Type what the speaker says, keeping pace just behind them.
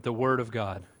the Word of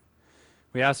God.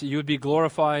 We ask that you would be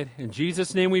glorified. In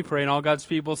Jesus' name we pray, and all God's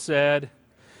people said,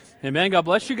 amen. God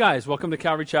bless you guys. Welcome to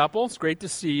Calvary Chapel. It's great to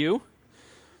see you.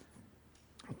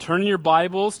 Turn your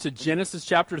Bibles to Genesis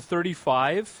chapter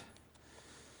 35.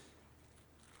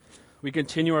 We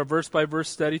continue our verse-by-verse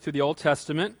study through the Old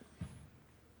Testament.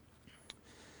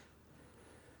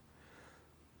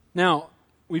 Now,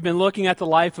 we've been looking at the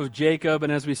life of Jacob,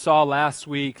 and as we saw last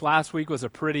week was a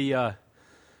pretty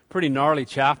gnarly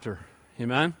chapter.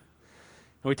 Amen?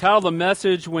 And we titled the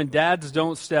message, When Dads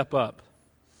Don't Step Up.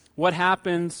 What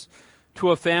happens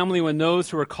to a family when those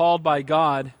who are called by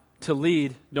God to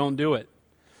lead don't do it?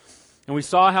 And we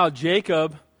saw how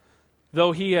Jacob,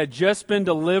 though he had just been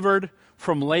delivered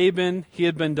from Laban, he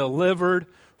had been delivered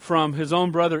from his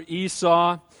own brother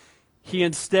Esau, he,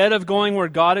 instead of going where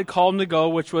God had called him to go,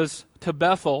 which was to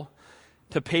Bethel,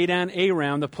 to Padan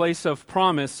Aram, the place of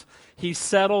promise, he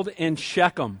settled in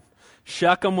Shechem.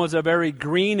 Shechem was a very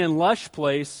green and lush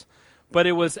place, but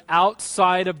it was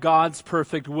outside of God's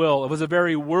perfect will. It was a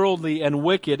very worldly and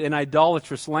wicked and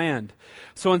idolatrous land.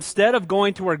 So instead of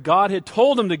going to where God had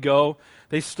told them to go,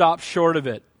 they stopped short of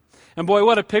it. And boy,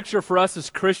 what a picture for us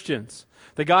as Christians.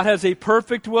 That God has a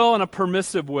perfect will and a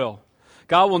permissive will.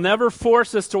 God will never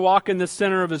force us to walk in the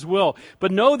center of His will.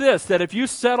 But know this, that if you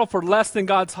settle for less than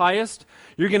God's highest,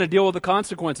 you're going to deal with the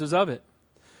consequences of it.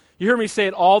 You hear me say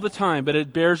it all the time, but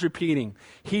it bears repeating.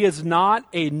 He is not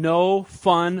a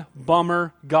no-fun,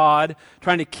 bummer God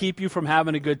trying to keep you from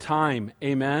having a good time.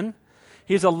 Amen?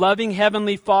 He's a loving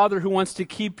Heavenly Father who wants to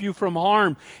keep you from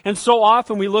harm. And so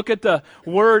often we look at the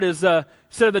Word as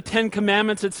instead of the 10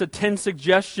 Commandments, it's the 10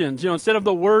 suggestions. Instead of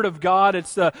the Word of God,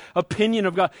 it's the opinion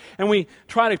of God. And we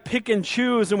try to pick and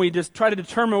choose, and we just try to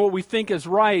determine what we think is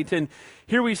right. And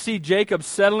here we see Jacob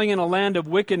settling in a land of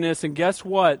wickedness, and guess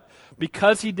what?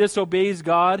 Because he disobeys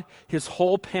God, his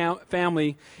whole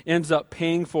family ends up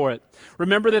paying for it.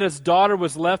 Remember that his daughter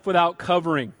was left without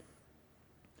covering.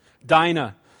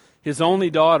 Dinah, his only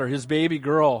daughter, his baby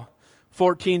girl,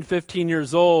 14, 15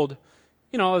 years old,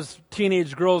 as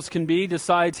teenage girls can be,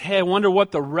 decides, hey, I wonder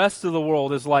what the rest of the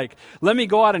world is like. Let me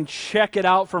go out and check it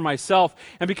out for myself.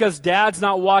 And because Dad's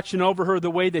not watching over her the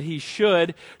way that he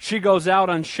should, she goes out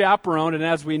unchaperoned, and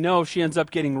as we know, she ends up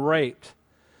getting raped.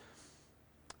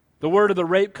 The word of the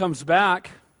rape comes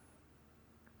back.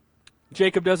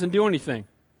 Jacob doesn't do anything.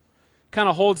 Kind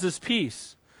of holds his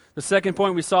peace. The second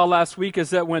point we saw last week is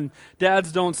that when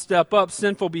dads don't step up,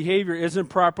 sinful behavior isn't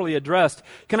properly addressed.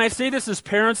 Can I say this as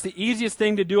parents? The easiest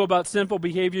thing to do about sinful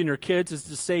behavior in your kids is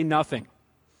to say nothing.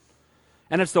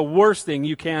 And it's the worst thing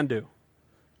you can do.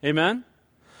 Amen?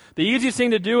 The easiest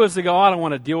thing to do is to go, I don't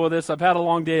want to deal with this. I've had a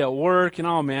long day at work, and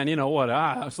oh man, you know what?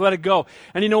 So let it go.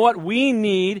 And you know what? We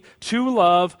need to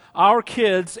love our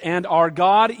kids and our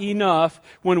God enough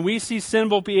when we see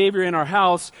sinful behavior in our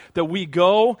house that we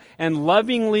go and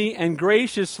lovingly and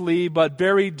graciously but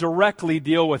very directly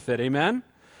deal with it. Amen?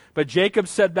 But Jacob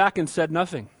sat back and said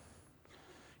nothing.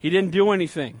 He didn't do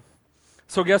anything.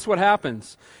 So guess what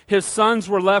happens? His sons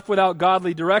were left without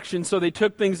godly direction, so they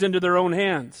took things into their own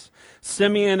hands.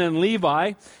 Simeon and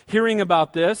Levi, hearing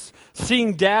about this,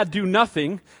 seeing Dad do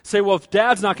nothing, say, well, if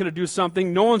Dad's not going to do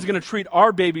something, no one's going to treat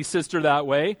our baby sister that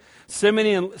way.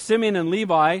 Simeon and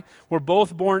Levi were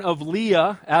both born of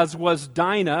Leah, as was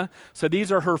Dinah, so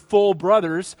these are her full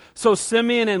brothers. So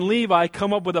Simeon and Levi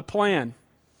come up with a plan.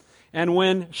 And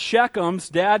when Shechem's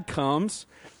dad comes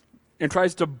and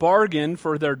tries to bargain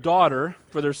for their daughter,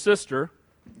 for their sister,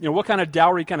 what kind of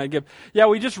dowry can I give? Yeah,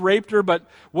 we just raped her, but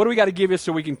what do we got to give you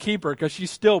so we can keep her? Because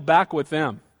she's still back with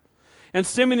them. And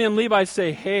Simeon and Levi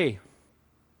say, hey,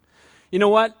 you know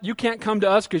what? You can't come to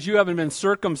us because you haven't been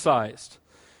circumcised.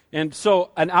 And so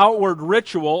an outward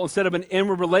ritual instead of an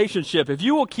inward relationship. If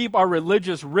you will keep our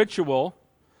religious ritual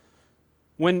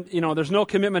when, there's no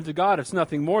commitment to God, it's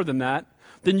nothing more than that,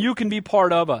 then you can be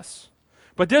part of us.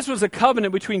 But this was a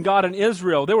covenant between God and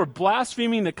Israel. They were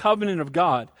blaspheming the covenant of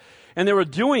God. And they were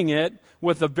doing it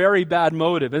with a very bad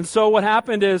motive. And so what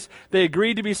happened is they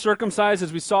agreed to be circumcised.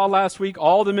 As we saw last week,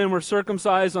 all the men were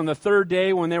circumcised on the third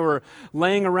day when they were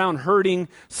laying around hurting.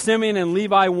 Simeon and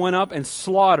Levi went up and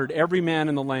slaughtered every man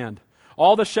in the land.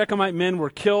 All the Shechemite men were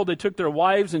killed. They took their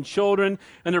wives and children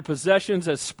and their possessions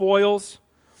as spoils.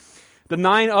 The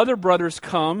 9 other brothers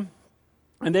come.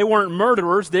 And they weren't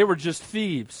murderers, they were just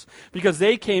thieves. Because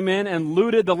they came in and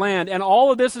looted the land. And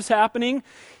all of this is happening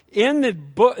in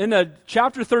the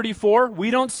chapter 34. We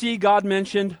don't see God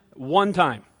mentioned one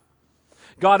time.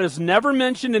 God is never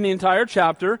mentioned in the entire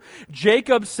chapter.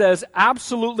 Jacob says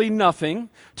absolutely nothing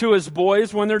to his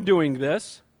boys when they're doing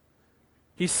this.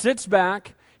 He sits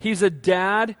back. He's a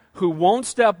dad who won't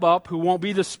step up, who won't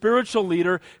be the spiritual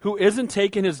leader, who isn't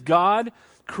taking his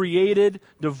God-created,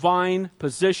 divine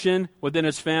position within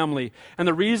his family. And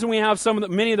the reason we have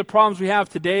many of the problems we have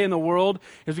today in the world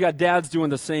is we got dads doing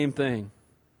the same thing.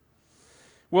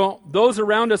 Well, those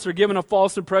around us are given a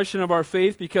false impression of our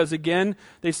faith because, again,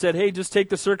 they said, hey, just take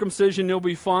the circumcision, you'll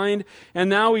be fine. And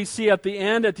now we see at the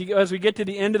end, as we get to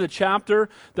the end of the chapter,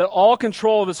 that all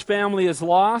control of his family is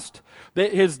lost.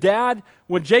 That his dad,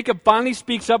 when Jacob finally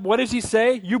speaks up, what does he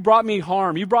say? You brought me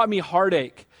harm. You brought me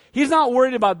heartache. He's not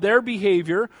worried about their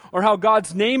behavior or how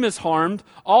God's name is harmed.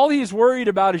 All he's worried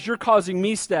about is you're causing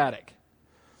me static.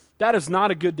 That is not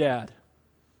a good dad.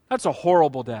 That's a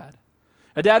horrible dad.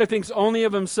 A dad who thinks only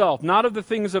of himself, not of the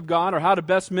things of God or how to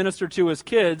best minister to his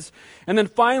kids. And then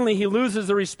finally he loses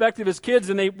the respect of his kids,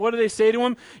 and what do they say to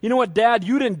him? You know what, Dad,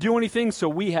 you didn't do anything, so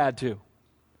we had to.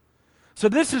 So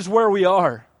this is where we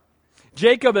are.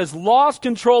 Jacob has lost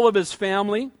control of his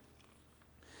family.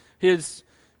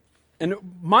 And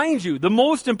mind you, the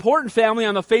most important family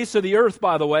on the face of the earth,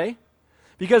 by the way,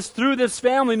 because through this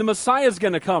family the Messiah is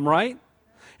going to come, right?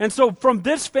 And so from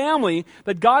this family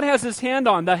that God has his hand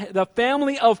on, the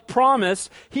family of promise,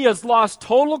 he has lost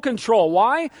total control.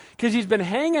 Why? Because he's been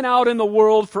hanging out in the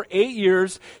world for 8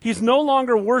 years. He's no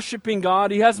longer worshiping God.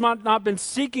 He has not been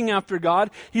seeking after God.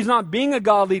 He's not being a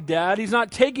godly dad. He's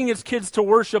not taking his kids to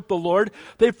worship the Lord.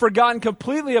 They've forgotten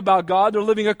completely about God. They're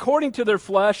living according to their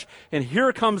flesh. And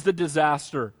here comes the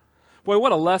disaster. Boy,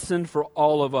 what a lesson for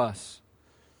all of us.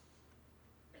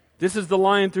 This is the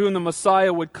line through whom the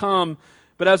Messiah would come.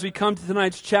 But as we come to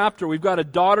tonight's chapter, we've got a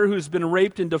daughter who's been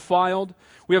raped and defiled.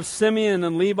 We have Simeon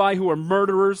and Levi who are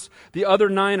murderers. The other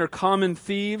 9 are common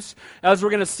thieves. As we're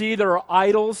going to see, there are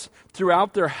idols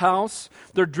throughout their house.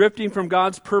 They're drifting from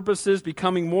God's purposes,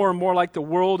 becoming more and more like the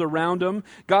world around them.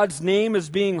 God's name is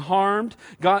being harmed.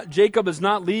 Jacob is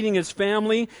not leading his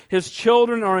family. His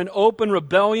children are in open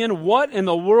rebellion. What in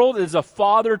the world is a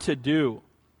father to do?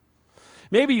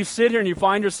 Maybe you sit here and you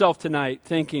find yourself tonight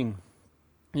thinking,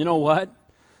 you know what?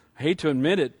 I hate to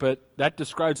admit it, but that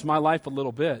describes my life a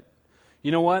little bit.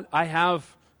 You know what? I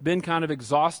have been kind of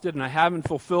exhausted and I haven't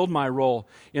fulfilled my role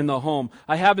in the home.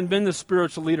 I haven't been the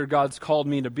spiritual leader God's called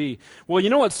me to be. Well,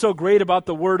 you know what's so great about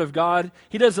the Word of God?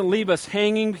 He doesn't leave us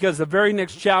hanging, because the very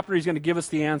next chapter He's going to give us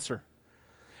the answer.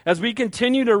 As we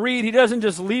continue to read, He doesn't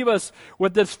just leave us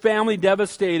with this family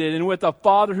devastated and with a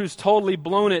father who's totally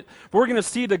blown it. But we're going to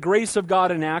see the grace of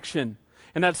God in action.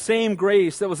 And that same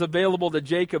grace that was available to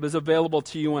Jacob is available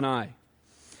to you and I.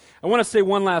 I want to say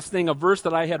one last thing, a verse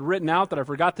that I had written out that I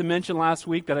forgot to mention last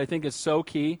week that I think is so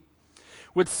key.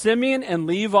 With Simeon and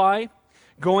Levi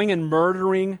going and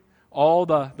murdering all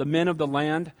the men of the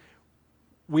land,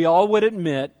 we all would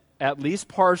admit, at least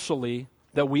partially,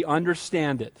 that we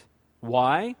understand it.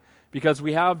 Why? Because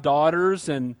we have daughters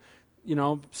and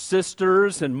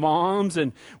sisters and moms,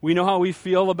 and we know how we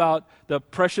feel about the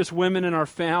precious women in our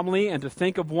family, and to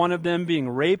think of one of them being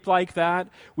raped like that,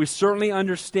 we certainly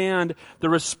understand the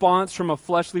response from a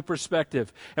fleshly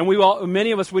perspective. And many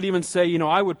of us would even say,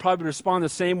 I would probably respond the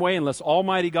same way unless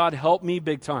Almighty God helped me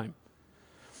big time.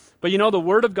 But the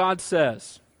Word of God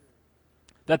says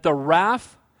that the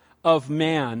wrath of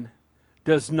man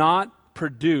does not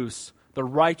produce the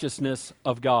righteousness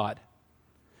of God.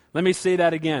 Let me say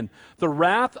that again. The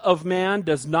wrath of man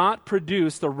does not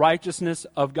produce the righteousness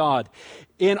of God.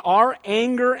 In our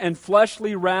anger and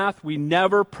fleshly wrath, we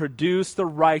never produce the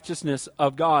righteousness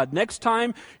of God. Next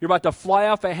time you're about to fly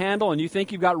off a handle and you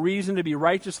think you've got reason to be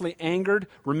righteously angered,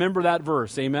 remember that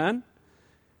verse. Amen?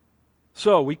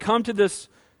 So we come to this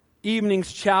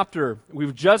evening's chapter.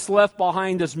 We've just left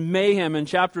behind us mayhem in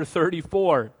chapter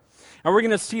 34. And we're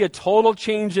going to see a total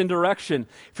change in direction.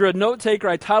 If you're a note taker,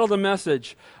 I titled the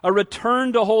message, A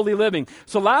Return to Holy Living.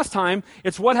 So last time,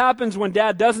 it's what happens when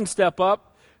Dad doesn't step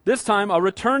up. This time, a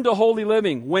return to holy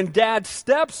living. When Dad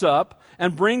steps up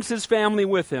and brings his family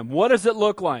with him. What does it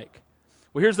look like?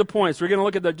 Well, here's the points. We're going to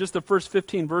look at just the first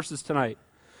 15 verses tonight.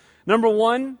 Number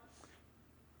 1,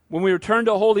 when we return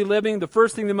to holy living, the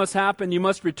first thing that must happen, you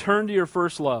must return to your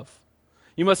first love.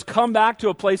 You must come back to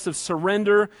a place of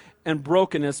surrender and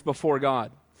brokenness before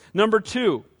God. Number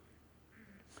 2,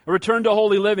 a return to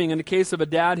holy living in the case of a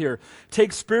dad here.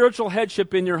 Take spiritual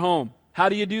headship in your home. How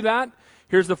do you do that?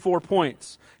 Here's the 4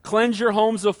 points. Cleanse your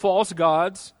homes of false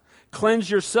gods.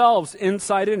 Cleanse yourselves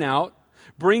inside and out.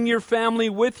 Bring your family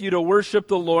with you to worship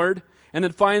the Lord. And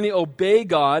then finally, obey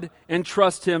God and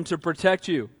trust Him to protect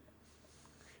you.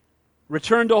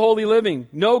 Return to holy living.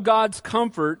 Know God's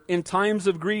comfort in times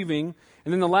of grieving.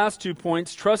 And then the last 2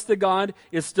 points, trust that God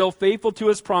is still faithful to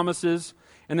His promises.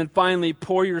 And then finally,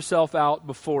 pour yourself out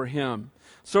before Him.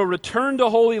 So return to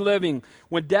holy living.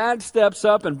 When dad steps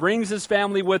up and brings his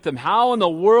family with him, how in the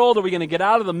world are we going to get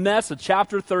out of the mess of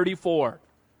chapter 34?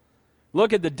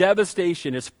 Look at the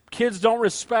devastation. His kids don't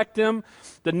respect him.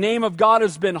 The name of God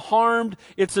has been harmed.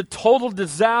 It's a total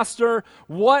disaster.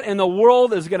 What in the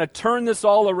world is going to turn this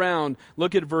all around?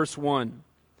 Look at verse 1.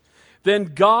 Then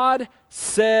God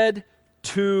said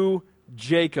to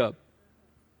Jacob,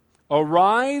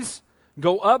 "Arise,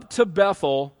 go up to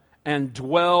Bethel and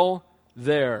dwell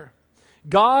there."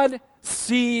 God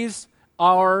sees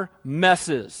our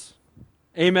messes.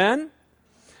 Amen?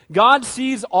 God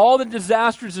sees all the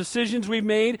disastrous decisions we've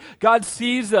made. God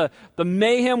sees the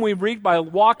mayhem we've wreaked by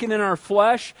walking in our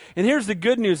flesh. And here's the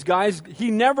good news, guys.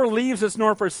 He never leaves us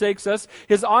nor forsakes us.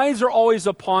 His eyes are always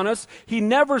upon us. He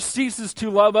never ceases to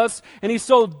love us. And he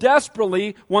so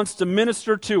desperately wants to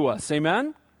minister to us.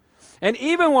 Amen? And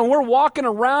even when we're walking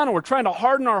around and we're trying to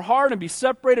harden our heart and be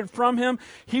separated from him,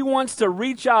 he wants to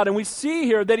reach out. And we see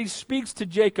here that he speaks to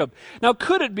Jacob. Now,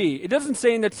 could it be? It doesn't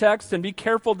say in the text, and be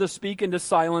careful to speak into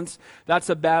silence.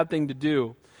 That's a bad thing to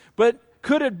do. But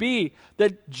could it be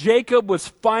that Jacob was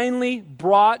finally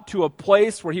brought to a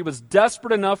place where he was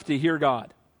desperate enough to hear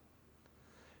God?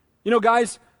 You know,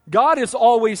 guys, God is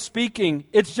always speaking.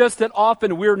 It's just that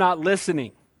often we're not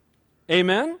listening.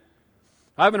 Amen?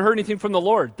 I haven't heard anything from the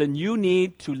Lord. Then you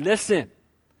need to listen.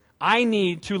 I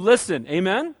need to listen.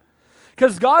 Amen?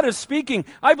 Because God is speaking.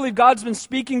 I believe God's been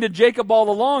speaking to Jacob all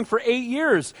along for 8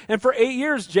 years. And for 8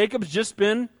 years, Jacob's just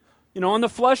been, on the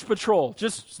flesh patrol.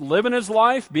 Just living his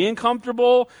life, being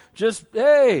comfortable. Just,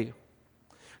 hey.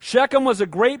 Shechem was a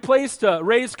great place to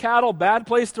raise cattle, bad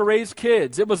place to raise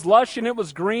kids. It was lush and it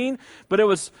was green, but it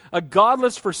was a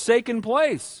godless, forsaken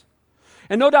place.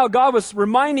 And no doubt God was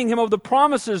reminding him of the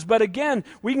promises, but again,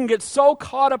 we can get so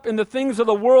caught up in the things of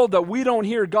the world that we don't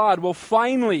hear God. Well,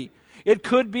 finally, it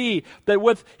could be that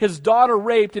with his daughter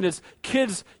raped and his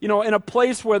kids, in a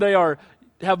place where they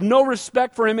have no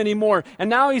respect for him anymore, and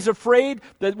now he's afraid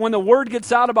that when the word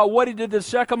gets out about what he did to the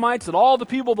Shechemites, that all the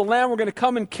people of the land were going to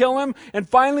come and kill him, and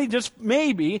finally, just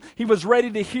maybe, he was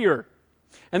ready to hear.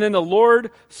 And then the Lord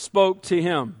spoke to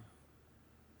him.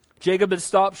 Jacob had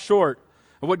stopped short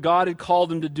of what God had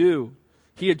called him to do.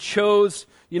 He had chose,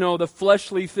 the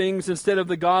fleshly things instead of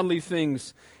the godly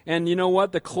things. And you know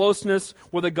what? The closeness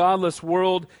with a godless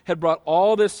world had brought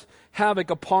all this havoc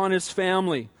upon his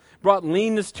family, brought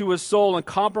leanness to his soul and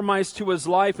compromise to his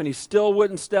life, and he still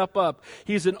wouldn't step up.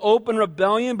 He's in open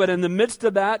rebellion, but in the midst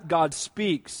of that, God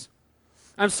speaks.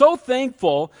 I'm so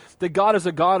thankful that God is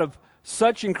a God of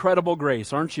such incredible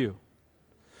grace, aren't you?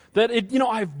 That,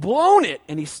 I've blown it,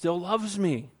 and he still loves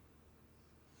me.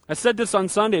 I said this on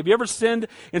Sunday. Have you ever sinned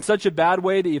in such a bad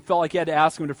way that you felt like you had to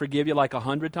ask him to forgive you like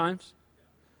 100 times?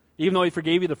 Even though he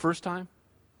forgave you the first time?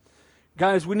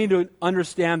 Guys, we need to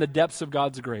understand the depths of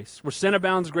God's grace. Where sin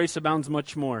abounds, grace abounds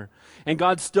much more. And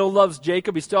God still loves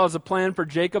Jacob. He still has a plan for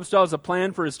Jacob, still has a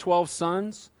plan for his 12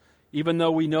 sons, even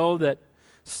though we know that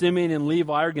Simeon and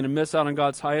Levi are going to miss out on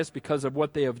God's highest because of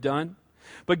what they have done.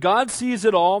 But God sees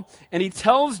it all, and he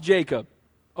tells Jacob,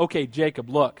 okay, Jacob,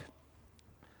 look.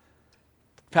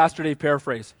 Pastor Dave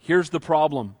paraphrase, here's the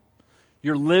problem.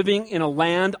 You're living in a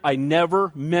land I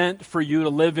never meant for you to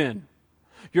live in.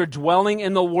 You're dwelling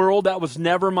in the world that was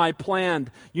never my plan.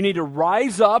 You need to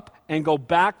rise up and go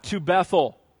back to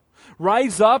Bethel.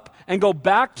 Rise up and go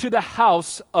back to the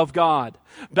house of God.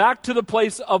 Back to the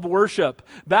place of worship.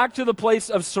 Back to the place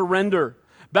of surrender.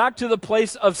 Back to the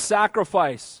place of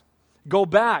sacrifice. Go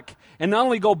back. And not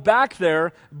only go back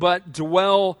there, but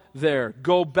dwell there.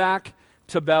 Go back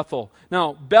to Bethel.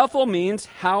 Now, Bethel means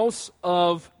house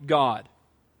of God.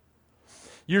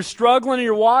 You're struggling in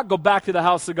your walk, go back to the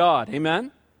house of God.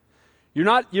 Amen?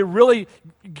 You're really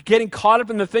getting caught up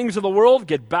in the things of the world,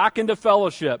 get back into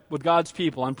fellowship with God's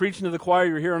people. I'm preaching to the choir,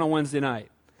 you're here on a Wednesday night.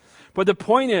 But the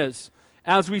point is,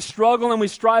 as we struggle and we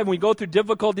strive and we go through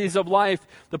difficulties of life,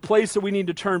 the place that we need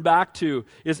to turn back to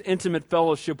is intimate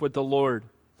fellowship with the Lord.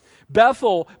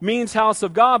 Bethel means house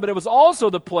of God, but it was also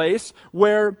the place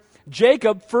where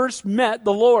Jacob first met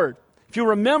the Lord. If you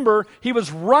remember, he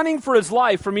was running for his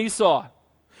life from Esau.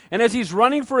 And as he's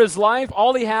running for his life,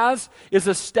 all he has is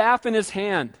a staff in his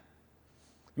hand.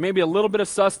 Maybe a little bit of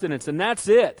sustenance, and that's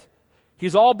it.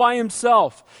 He's all by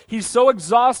himself. He's so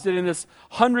exhausted in this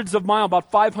hundreds of mile,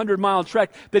 about 500-mile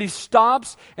trek, that he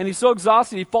stops, and he's so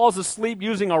exhausted he falls asleep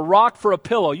using a rock for a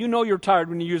pillow. You know you're tired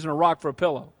when you're using a rock for a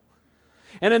pillow.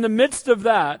 And in the midst of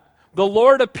that, the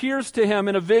Lord appears to him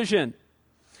in a vision.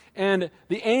 And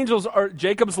the angels are,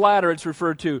 Jacob's ladder it's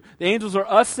referred to. The angels are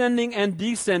ascending and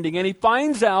descending. And he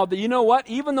finds out that, you know what?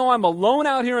 Even though I'm alone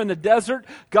out here in the desert,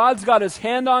 God's got his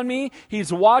hand on me.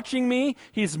 He's watching me.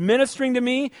 He's ministering to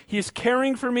me. He's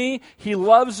caring for me. He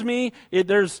loves me.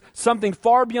 There's something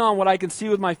far beyond what I can see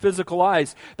with my physical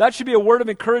eyes. That should be a word of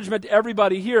encouragement to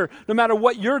everybody here. No matter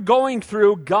what you're going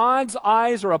through, God's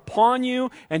eyes are upon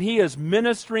you, and he is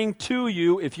ministering to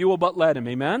you if you will but let him.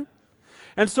 Amen?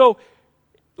 And so,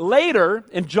 later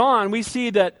in John, we see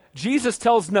that Jesus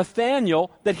tells Nathanael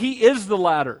that he is the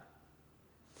ladder.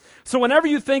 So whenever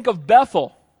you think of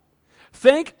Bethel,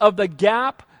 think of the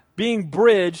gap being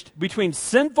bridged between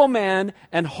sinful man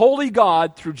and holy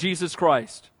God through Jesus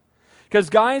Christ. Because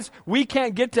guys, we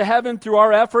can't get to heaven through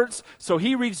our efforts, so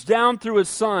he reached down through his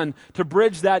Son to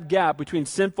bridge that gap between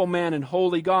sinful man and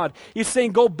holy God. He's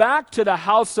saying, go back to the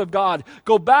house of God.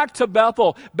 Go back to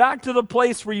Bethel, back to the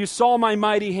place where you saw my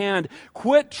mighty hand.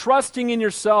 Quit trusting in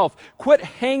yourself. Quit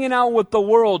hanging out with the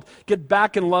world. Get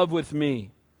back in love with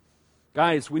me.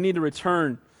 Guys, we need to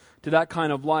return to that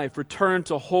kind of life. Return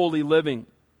to holy living.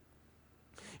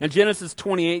 In Genesis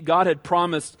 28, God had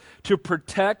promised to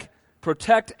protect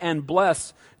and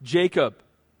bless Jacob.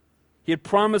 He had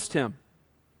promised him.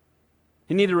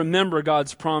 He needed to remember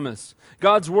God's promise.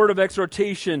 God's word of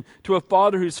exhortation to a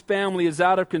father whose family is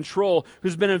out of control,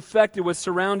 who's been infected with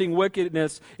surrounding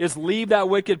wickedness, is leave that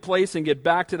wicked place and get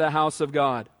back to the house of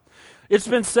God. It's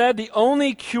been said the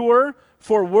only cure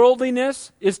for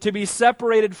worldliness is to be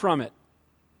separated from it.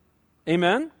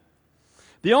 Amen?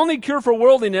 The only cure for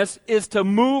worldliness is to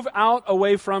move out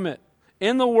away from it.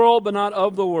 In the world, but not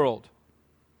of the world.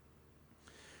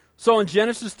 So in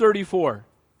Genesis 34,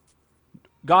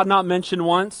 God not mentioned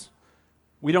once.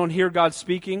 We don't hear God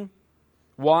speaking.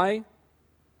 Why?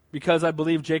 Because I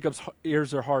believe Jacob's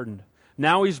ears are hardened.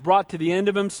 Now he's brought to the end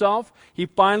of himself. He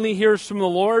finally hears from the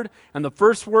Lord. And the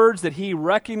first words that he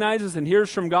recognizes and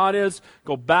hears from God is,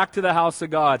 go back to the house of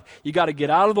God. You got to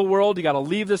get out of the world. You got to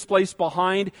leave this place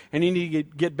behind. And you need to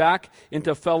get back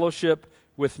into fellowship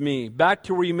with me. Back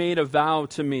to where you made a vow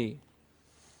to me.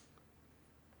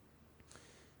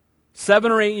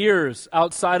 7 or 8 years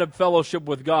outside of fellowship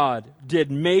with God did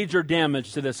major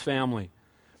damage to this family.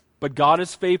 But God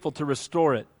is faithful to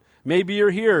restore it. Maybe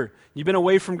you're here. You've been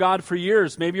away from God for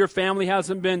years. Maybe your family you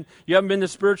haven't been the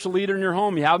spiritual leader in your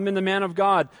home. You haven't been the man of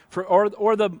God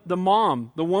or the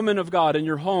mom, the woman of God in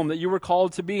your home that you were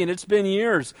called to be. And it's been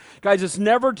years. Guys, it's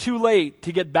never too late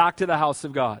to get back to the house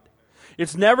of God.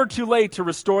 It's never too late to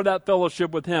restore that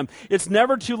fellowship with him. It's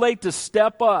never too late to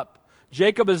step up.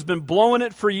 Jacob has been blowing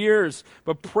it for years,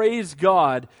 but praise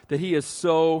God that he is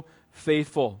so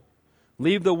faithful.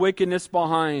 Leave the wickedness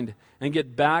behind and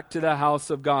get back to the house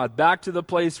of God, back to the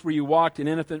place where you walked in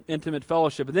intimate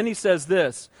fellowship. And then he says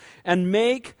this, and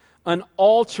make an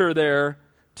altar there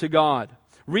to God.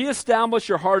 Reestablish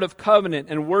your heart of covenant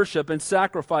and worship and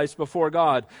sacrifice before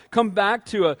God. Come back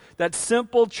to that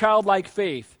simple childlike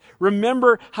faith.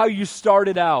 Remember how you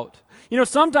started out. You know,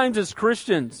 sometimes as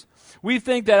Christians, we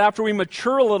think that after we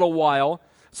mature a little while,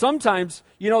 sometimes,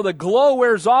 the glow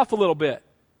wears off a little bit.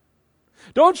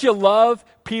 Don't you love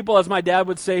people, as my dad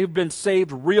would say, who've been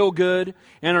saved real good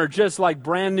and are just like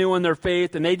brand new in their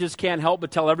faith and they just can't help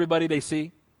but tell everybody they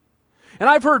see? And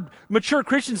I've heard mature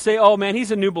Christians say, oh man,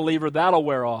 he's a new believer, that'll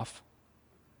wear off.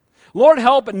 Lord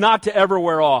help it not to ever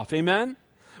wear off, amen?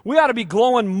 We ought to be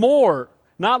glowing more,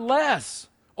 not less,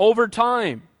 over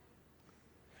time.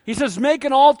 He says, make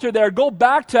an altar there. Go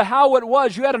back to how it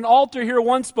was. You had an altar here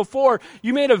once before.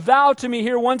 You made a vow to me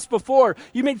here once before.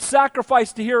 You made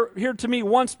sacrifice to here to me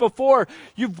once before.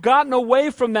 You've gotten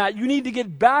away from that. You need to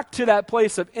get back to that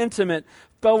place of intimate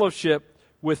fellowship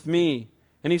with me.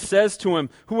 And he says to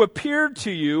him, who appeared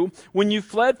to you when you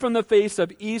fled from the face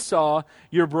of Esau,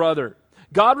 your brother.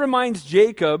 God reminds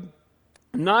Jacob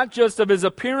not just of his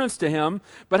appearance to him,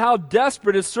 but how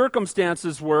desperate his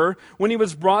circumstances were when he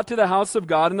was brought to the house of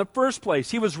God in the first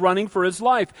place. He was running for his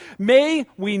life. May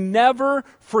we never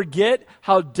forget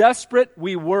how desperate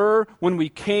we were when we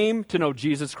came to know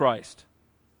Jesus Christ.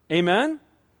 Amen?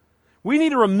 We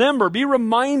need to remember, be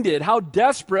reminded how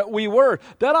desperate we were.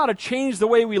 That ought to change the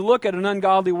way we look at an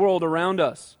ungodly world around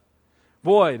us.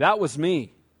 Boy, that was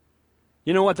me.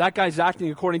 You know what? That guy's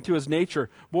acting according to his nature.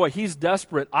 Boy, he's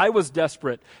desperate. I was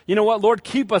desperate. You know what? Lord,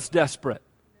 keep us desperate.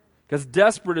 Because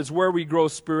desperate is where we grow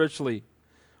spiritually.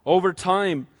 Over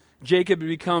time, Jacob had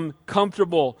become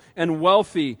comfortable and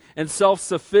wealthy and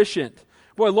self-sufficient.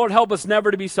 Boy, Lord, help us never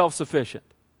to be self-sufficient.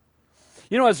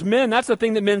 You know, as men, that's the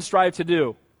thing that men strive to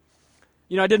do.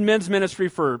 You know, I did men's ministry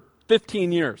for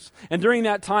 15 years. And during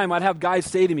that time, I'd have guys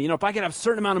say to me, if I could have a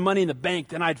certain amount of money in the bank,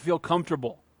 then I'd feel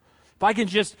comfortable. If I can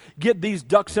just get these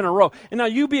ducks in a row. And now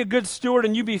you be a good steward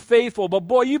and you be faithful, but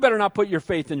boy, you better not put your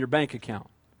faith in your bank account.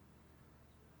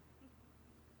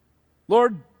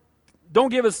 Lord, don't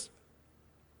give us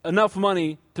enough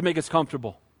money to make us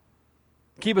comfortable.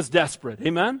 Keep us desperate.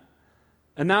 Amen?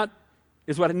 And that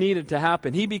is what needed to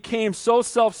happen. He became so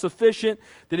self-sufficient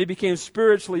that he became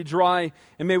spiritually dry,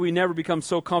 and may we never become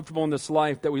so comfortable in this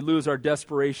life that we lose our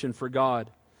desperation for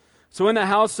God. So in the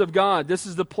house of God, this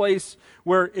is the place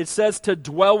where it says to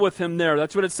dwell with him there.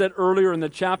 That's what it said earlier in the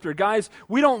chapter. Guys,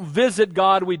 we don't visit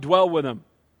God, we dwell with him.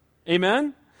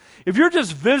 Amen? If you're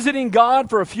just visiting God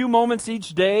for a few moments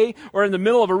each day, or in the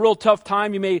middle of a real tough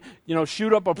time, you may,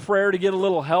 shoot up a prayer to get a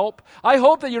little help. I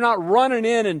hope that you're not running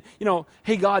in and,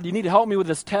 hey God, you need to help me with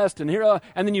this test, and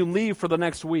then you leave for the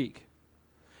next week.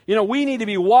 We need to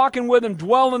be walking with him,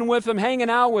 dwelling with him, hanging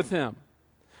out with him.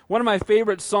 One of my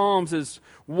favorite Psalms is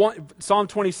Psalm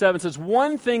 27 says,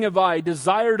 "One thing have I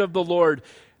desired of the Lord,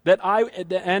 that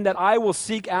I will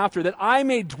seek after, that I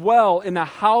may dwell in the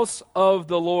house of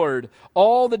the Lord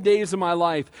all the days of my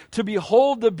life, to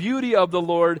behold the beauty of the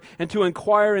Lord and to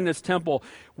inquire in his temple.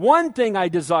 One thing I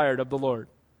desired of the Lord,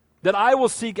 that I will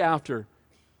seek after,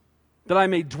 that I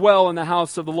may dwell in the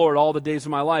house of the Lord all the days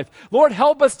of my life." Lord,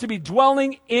 help us to be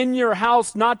dwelling in your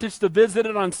house, not just to visit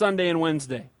it on Sunday and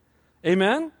Wednesday.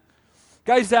 Amen?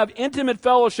 Guys, to have intimate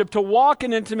fellowship, to walk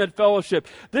in intimate fellowship.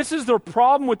 This is the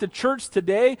problem with the church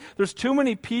today. There's too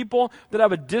many people that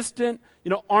have a distant,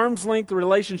 arm's length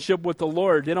relationship with the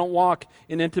Lord. They don't walk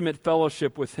in intimate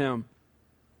fellowship with him.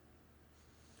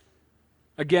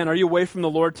 Again, are you away from the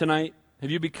Lord tonight? Have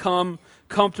you become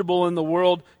comfortable in the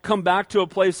world? Come back to a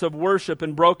place of worship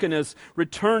and brokenness.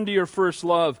 Return to your first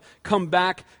love. Come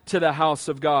back to the house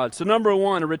of God. So number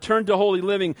one, a return to holy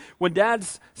living. When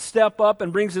dads step up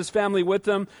and brings his family with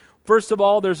them, first of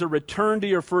all, there's a return to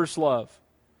your first love.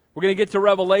 We're going to get to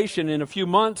Revelation in a few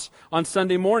months on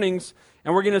Sunday mornings,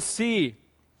 and we're going to see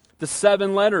the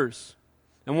 7 letters.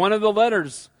 And one of the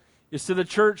letters is to the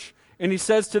church, and he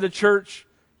says to the church,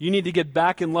 you need to get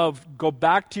back in love. Go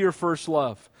back to your first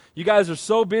love. You guys are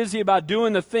so busy about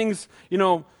doing the things,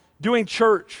 doing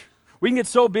church. We can get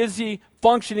so busy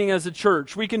functioning as a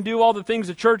church. We can do all the things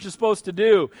a church is supposed to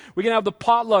do. We can have the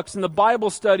potlucks and the Bible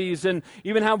studies and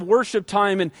even have worship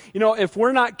time. And, if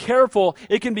we're not careful,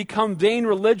 it can become vain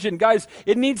religion. Guys,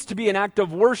 it needs to be an act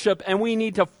of worship, and we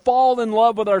need to fall in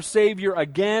love with our Savior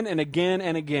again and again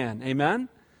and again. Amen?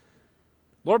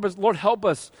 Lord, help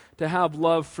us to have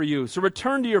love for you. So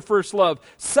return to your first love.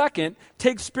 Second,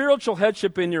 take spiritual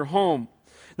headship in your home.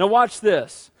 Now watch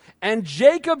this. "And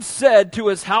Jacob said to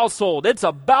his household," it's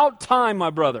about time,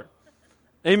 my brother.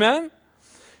 Amen?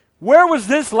 Where was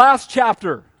this last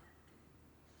chapter?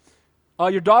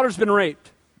 Your daughter's been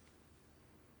raped.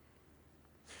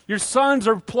 Your sons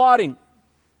are plotting.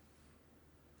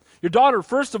 Your daughter,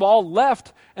 first of all,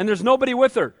 left, and there's nobody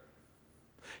with her.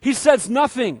 He says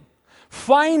nothing.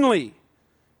 Finally,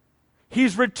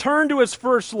 he's returned to his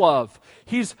first love.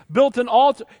 He's built an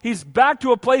altar. He's back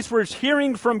to a place where he's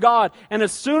hearing from God. And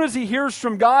as soon as he hears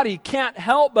from God, he can't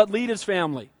help but lead his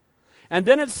family. And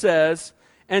then it says,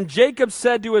 "And Jacob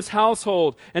said to his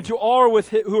household and to all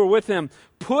who are with him,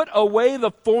 put away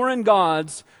the foreign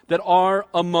gods that are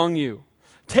among you."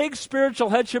 Take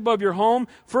spiritual headship of your home.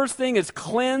 First thing is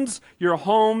cleanse your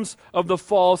homes of the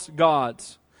false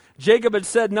gods. Jacob had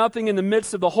said nothing in the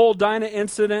midst of the whole Dinah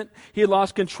incident. He had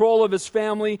lost control of his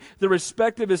family, the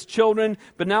respect of his children.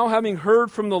 But now, having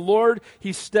heard from the Lord,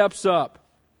 he steps up.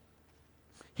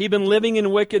 He'd been living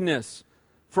in wickedness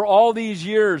for all these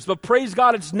years. But praise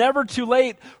God, it's never too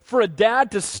late for a dad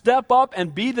to step up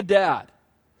and be the dad.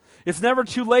 It's never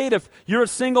too late if you're a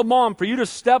single mom for you to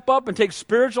step up and take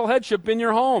spiritual headship in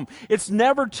your home. It's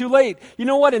never too late. You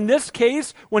know what? In this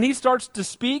case, when he starts to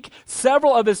speak,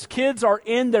 several of his kids are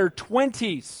in their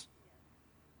 20s.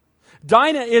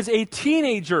 Dinah is a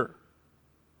teenager,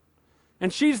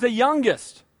 and she's the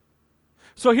youngest.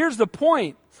 So here's the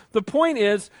point. The point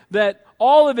is that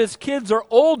all of his kids are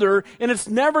older, and it's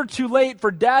never too late for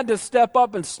dad to step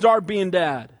up and start being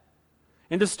dad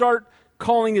and to start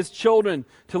calling his children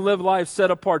to live lives set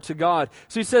apart to God.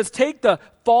 So he says, take the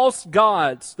false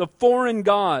gods, the foreign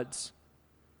gods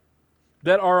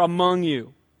that are among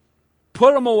you.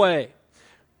 Put them away.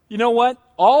 You know what?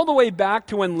 All the way back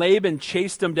to when Laban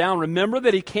chased him down. Remember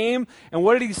that he came, and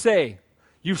what did he say?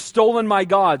 "You've stolen my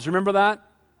gods." Remember that?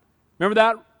 Remember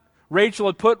that? Rachel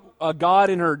had put a god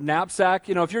in her knapsack.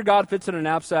 If your God fits in a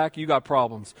knapsack, you got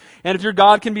problems. And if your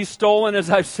God can be stolen, as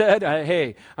I've said,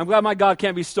 hey, I'm glad my God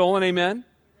can't be stolen, amen?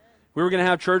 We were going to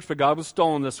have church, but God was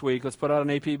stolen this week. Let's put out an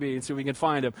APB and see if we can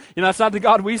find him. That's not the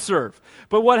God we serve.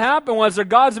 But what happened was their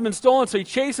gods have been stolen, so he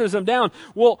chases them down.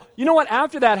 Well, you know what?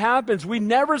 After that happens, we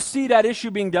never see that issue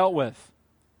being dealt with.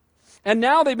 And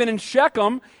now they've been in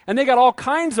Shechem, and they got all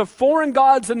kinds of foreign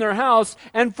gods in their house,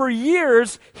 and for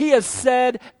years he has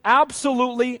said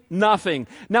absolutely nothing.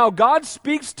 Now God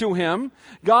speaks to him,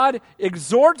 God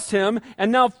exhorts him,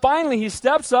 and now finally he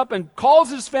steps up and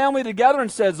calls his family together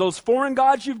and says, those foreign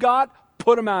gods you've got,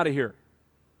 put them out of here.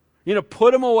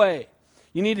 Put them away.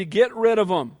 You need to get rid of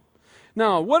them.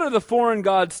 Now, what are the foreign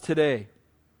gods today?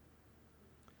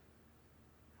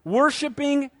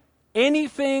 Worshiping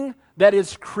anything that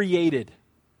is created.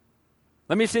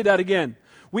 Let me say that again.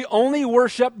 We only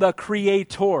worship the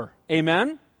Creator.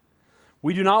 Amen?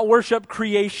 We do not worship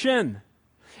creation.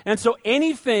 And so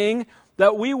anything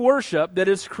that we worship that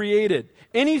is created,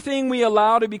 anything we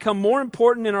allow to become more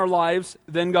important in our lives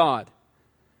than God,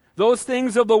 those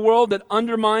things of the world that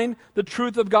undermine the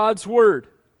truth of God's Word,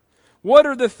 what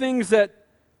are the things that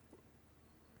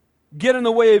get in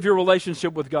the way of your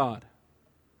relationship with God?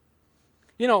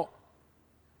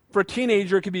 For a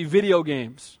teenager, it could be video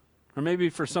games. Or maybe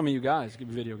for some of you guys, it could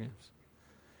be video games.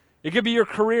 It could be your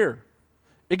career.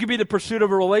 It could be the pursuit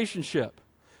of a relationship.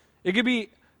 It could be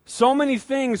so many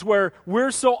things where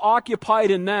we're so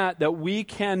occupied in that we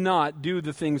cannot do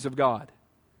the things of God.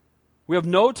 We have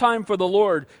no time for the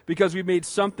Lord because we've made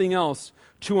something else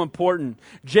too important.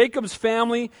 Jacob's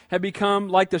family had become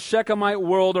like the Shechemite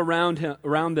world around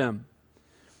them.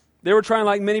 They were trying,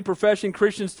 like many professing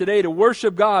Christians today, to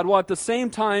worship God while at the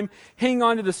same time hanging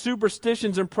on to the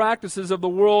superstitions and practices of the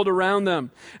world around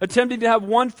them, attempting to have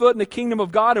one foot in the kingdom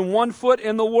of God and one foot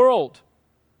in the world.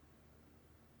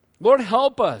 Lord,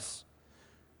 help us.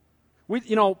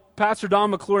 Pastor Don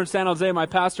McClure in San Jose, my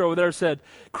pastor over there, said,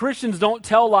 Christians don't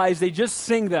tell lies, they just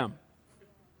sing them.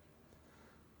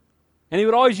 And he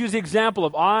would always use the example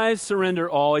of, I surrender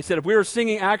all. He said, if we were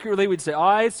singing accurately, we'd say,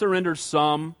 I surrender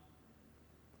some.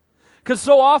 Because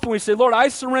so often we say, Lord, I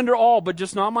surrender all, but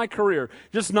just not my career,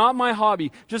 just not my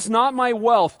hobby, just not my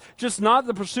wealth, just not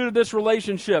the pursuit of this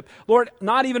relationship. Lord,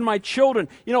 not even my children.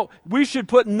 We should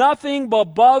put nothing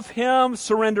above Him,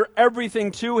 surrender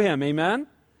everything to Him. Amen?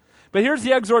 But here's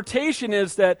the exhortation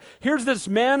is that here's this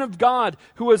man of God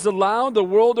who has allowed the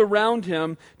world around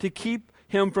him to keep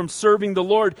him from serving the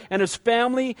Lord. And his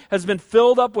family has been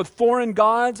filled up with foreign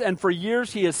gods, and for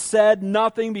years he has said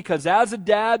nothing because as a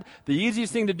dad, the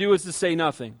easiest thing to do is to say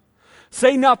nothing.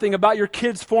 Say nothing about your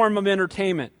kids' form of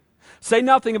entertainment. Say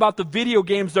nothing about the video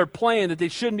games they're playing that they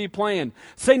shouldn't be playing.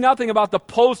 Say nothing about the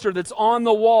poster that's on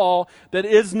the wall that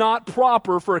is not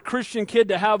proper for a Christian kid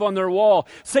to have on their wall.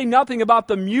 Say nothing about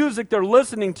the music they're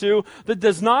listening to that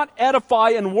does not edify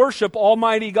and worship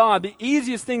Almighty God. The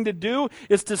easiest thing to do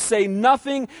is to say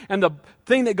nothing, and the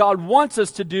thing that God wants us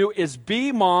to do is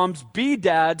be moms, be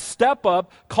dads, step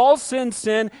up, call sin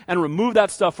sin, and remove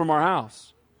that stuff from our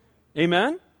house.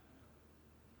 Amen?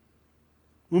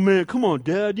 Well, man, come on,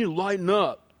 Dad, you lighten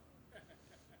up.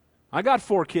 I got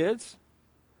 4 kids.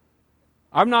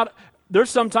 There's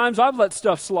sometimes I've let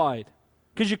stuff slide.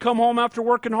 Because you come home after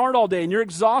working hard all day and you're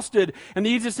exhausted, and the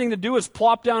easiest thing to do is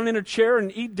plop down in a chair and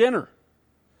eat dinner.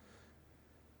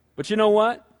 But you know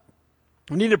what?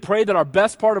 We need to pray that our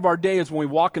best part of our day is when we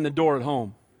walk in the door at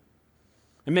home.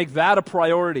 And make that a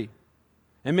priority.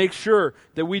 And make sure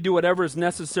that we do whatever is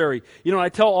necessary. I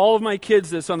tell all of my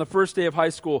kids this on the first day of high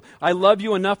school. I love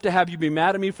you enough to have you be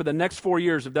mad at me for the next 4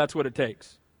 years if that's what it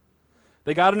takes.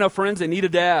 They got enough friends, they need a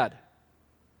dad.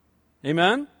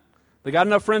 Amen? They got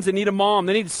enough friends, they need a mom.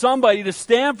 They need somebody to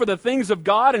stand for the things of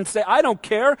God and say, I don't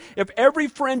care if every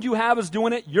friend you have is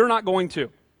doing it, you're not going to.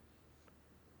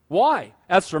 Why?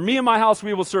 As for me and my house,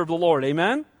 we will serve the Lord.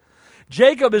 Amen?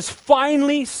 Jacob is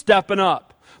finally stepping up.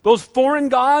 Those foreign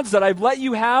gods that I've let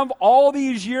you have all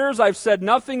these years, I've said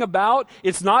nothing about.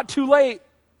 It's not too late.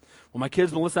 Well, my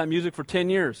kids been listening to that music for 10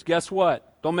 years. Guess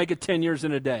what? Don't make it 10 years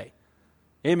in a day.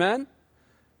 Amen?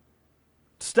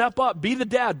 Step up. Be the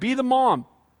dad. Be the mom.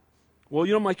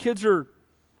 Well, my kids are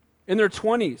in their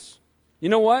 20s. You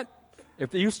know what?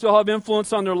 If you still have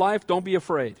influence on their life, don't be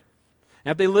afraid.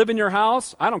 And if they live in your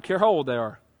house, I don't care how old they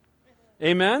are.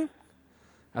 Amen?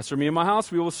 As for me and my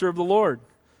house, we will serve the Lord.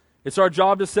 It's our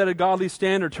job to set a godly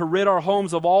standard, to rid our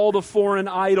homes of all the foreign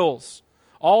idols,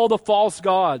 all the false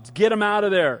gods. Get them out of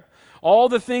there. All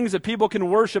the things that people can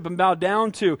worship and bow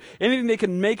down to. Anything they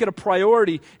can make it a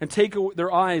priority and take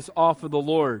their eyes off of the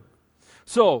Lord.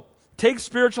 So, take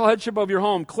spiritual headship of your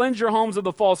home. Cleanse your homes of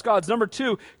the false gods. Number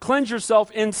 2, cleanse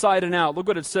yourself inside and out. Look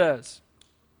what it says.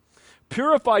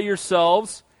 Purify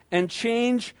yourselves and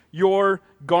change your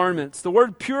garments. The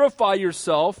word purify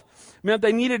yourself meant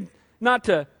they needed not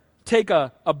to take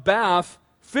a bath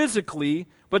physically,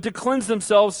 but to cleanse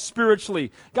themselves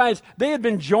spiritually. Guys, they had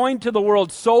been joined to the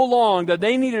world so long that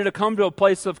they needed to come to a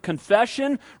place of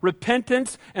confession,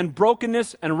 repentance, and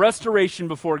brokenness and restoration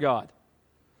before God.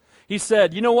 He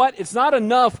said, you know what? It's not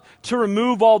enough to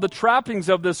remove all the trappings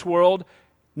of this world.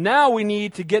 Now we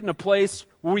need to get in a place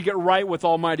where we get right with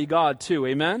Almighty God too.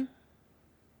 Amen?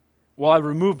 Well, I've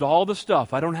removed all the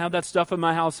stuff. I don't have that stuff in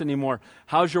my house anymore.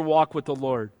 How's your walk with the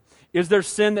Lord? Is there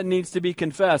sin that needs to be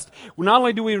confessed? Well, not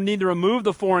only do we need to remove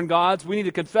the foreign gods, we need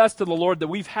to confess to the Lord that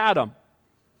we've had them.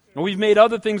 And we've made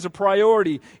other things a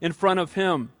priority in front of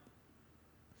Him.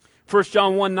 1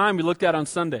 John 1:9 we looked at on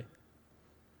Sunday. It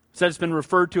says it's been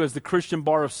referred to as the Christian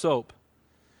bar of soap.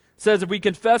 It says if we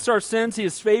confess our sins, He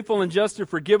is faithful and just to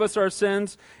forgive us our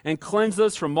sins and cleanse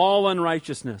us from all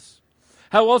unrighteousness.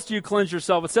 How else do you cleanse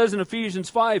yourself? It says in Ephesians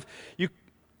 5, you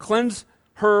cleanse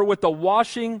her with the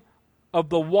washing of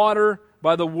the water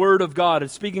by the word of God.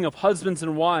 It's speaking of husbands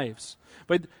and wives.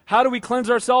 But how do we cleanse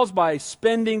ourselves? By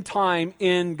spending time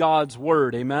in God's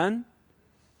word. Amen?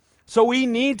 So we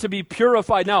need to be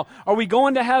purified. Now, are we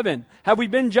going to heaven? Have we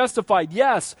been justified?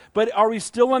 Yes. But are we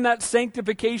still in that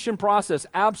sanctification process?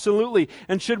 Absolutely.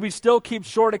 And should we still keep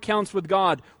short accounts with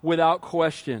God? Without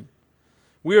question.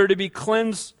 We are to be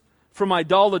cleansed from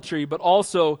idolatry, but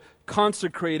also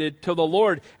consecrated to the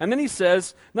Lord. And then he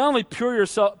says, not only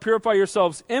purify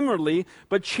yourselves inwardly,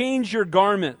 but change your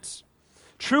garments.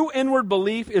 True inward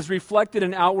belief is reflected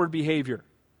in outward behavior.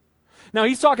 Now,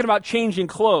 he's talking about changing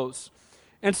clothes.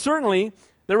 And certainly,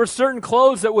 there were certain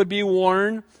clothes that would be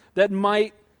worn that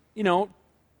might,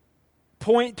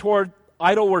 point toward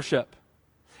idol worship.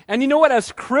 And you know what?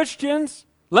 As Christians,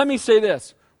 let me say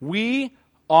this. We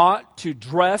ought to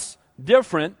dress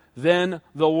different than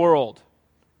the world.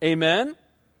 Amen?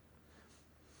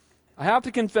 I have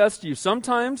to confess to you,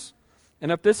 sometimes,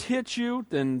 and if this hits you,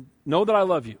 then know that I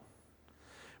love you.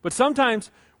 But sometimes,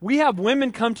 we have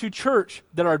women come to church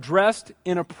that are dressed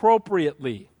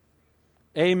inappropriately.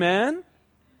 Amen?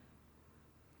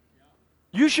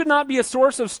 You should not be a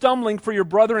source of stumbling for your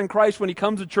brother in Christ when he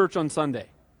comes to church on Sunday.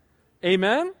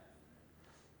 Amen?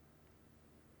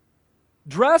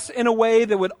 Dress in a way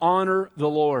that would honor the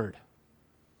Lord.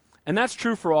 And that's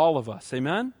true for all of us.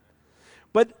 Amen?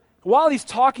 But while he's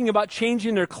talking about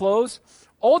changing their clothes,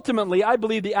 ultimately, I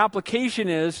believe the application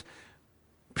is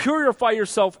purify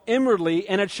yourself inwardly,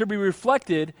 and it should be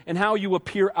reflected in how you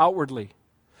appear outwardly.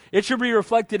 It should be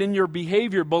reflected in your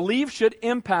behavior. Belief should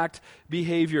impact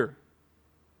behavior.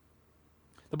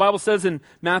 The Bible says in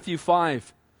Matthew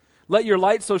 5, let your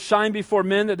light so shine before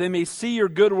men that they may see your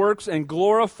good works and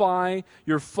glorify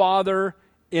your Father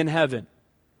in heaven.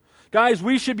 Guys,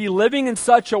 we should be living in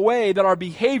such a way that our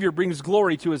behavior brings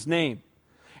glory to His name.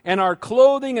 And our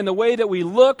clothing and the way that we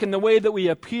look and the way that we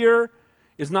appear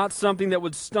is not something that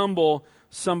would stumble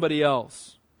somebody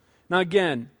else. Now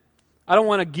again, I don't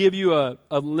want to give you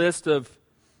a list of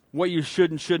what you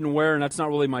should and shouldn't wear, and that's not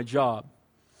really my job.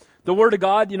 The Word of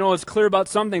God, is clear about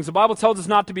some things. The Bible tells us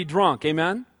not to be drunk,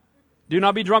 amen? Do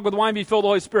not be drunk with wine, be filled with the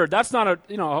Holy Spirit. That's not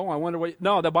I wonder what,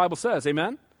 no, the Bible says,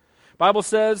 amen? The Bible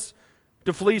says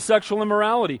to flee sexual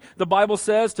immorality. The Bible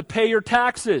says to pay your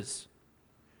taxes.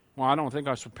 Well, I don't think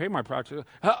I should pay my taxes.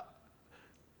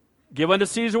 Give unto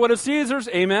Caesar what is Caesar's,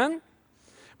 amen?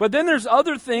 But then there's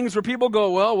other things where people go,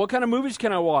 well, what kind of movies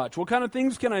can I watch? What kind of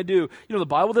things can I do? The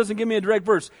Bible doesn't give me a direct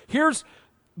verse. Here's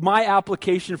my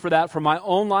application for that from my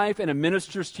own life, and it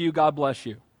ministers to you. God bless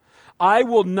you. I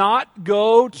will not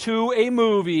go to a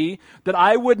movie that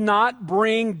I would not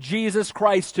bring Jesus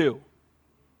Christ to.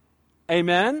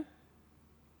 Amen?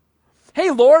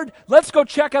 Hey, Lord, let's go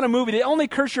check out a movie. They only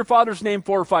curse your father's name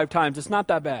 4 or 5 times. It's not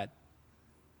that bad.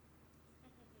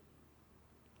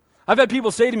 I've had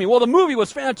people say to me, well, the movie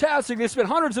was fantastic. They spent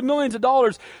hundreds of millions of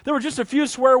dollars. There were just a few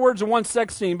swear words and one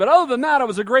sex scene. But other than that, it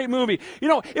was a great movie.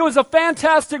 It was a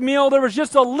fantastic meal. There was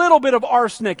just a little bit of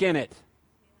arsenic in it.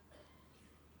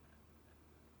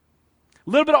 A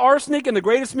little bit of arsenic in the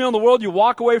greatest meal in the world. You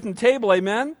walk away from the table,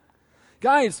 amen?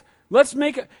 Guys, let's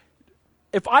make it.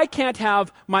 If I can't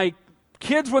have my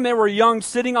kids when they were young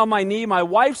sitting on my knee, my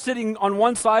wife sitting on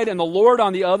one side and the Lord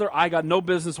on the other, I got no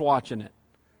business watching it.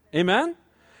 Amen?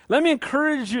 Let me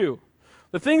encourage you.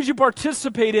 The things you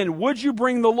participate in, would you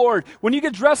bring the Lord? When you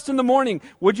get dressed in the morning,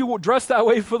 would you dress that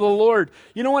way for the Lord?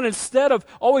 You know what? Instead of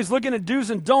always looking at do's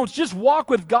and don'ts, just walk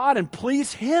with God and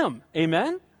please Him.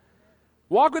 Amen?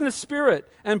 Walk in the Spirit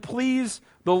and please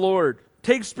the Lord.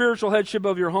 Take spiritual headship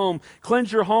of your home. Cleanse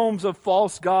your homes of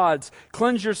false gods.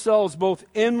 Cleanse yourselves both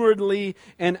inwardly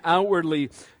and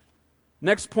outwardly.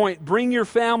 Next point, bring your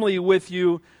family with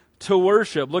you to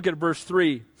worship. Look at verse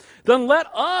 3. Then let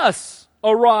us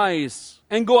arise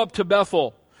and go up to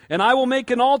Bethel, and I will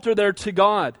make an altar there to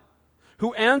God,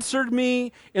 who answered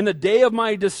me in the day of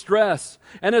my distress,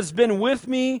 and has been with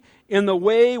me in the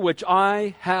way which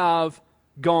I have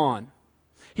gone.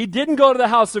 He didn't go to the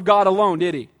house of God alone,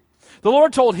 did he? The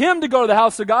Lord told him to go to the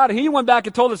house of God, and he went back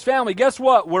and told his family, guess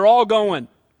what? We're all going.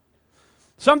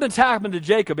 Something's happened to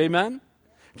Jacob, amen?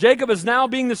 Jacob is now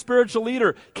being the spiritual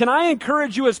leader. Can I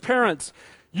encourage you as parents?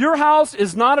 Your house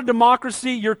is not a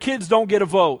democracy. Your kids don't get a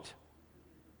vote.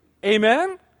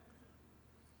 Amen?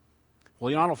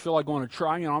 Well, I don't feel like going to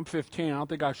try. I'm 15. I don't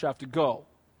think I should have to go.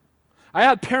 I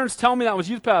had parents tell me that I was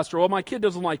youth pastor. Well, my kid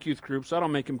doesn't like youth groups, so I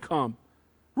don't make him come.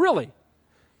 Really?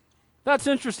 That's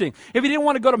interesting. If he didn't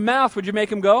want to go to math, would you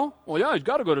make him go? Well, yeah, he's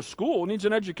got to go to school. He needs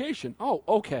an education. Oh,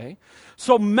 okay.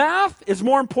 So math is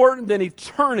more important than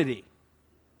eternity.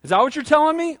 Is that what you're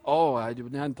telling me? Oh, I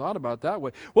hadn't thought about that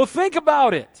way. Well, think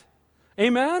about it.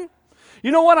 Amen? You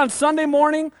know what? On Sunday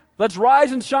morning, let's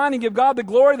rise and shine and give God the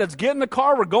glory. Let's get in the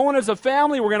car. We're going as a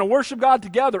family. We're going to worship God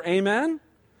together. Amen?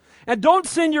 And don't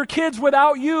send your kids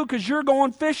without you because you're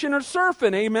going fishing or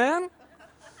surfing. Amen?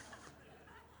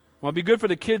 Well, it'd be good for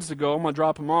the kids to go. I'm going to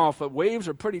drop them off. But waves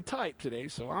are pretty tight today,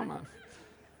 so I'm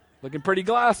looking pretty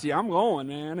glassy. I'm going,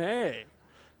 man. Hey,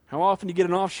 how often do you get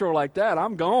an offshore like that?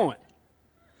 I'm going.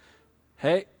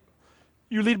 Hey,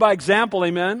 you lead by example,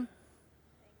 amen?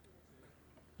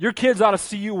 Your kids ought to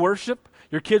see you worship.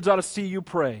 Your kids ought to see you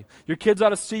pray. Your kids ought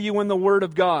to see you in the Word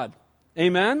of God.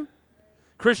 Amen?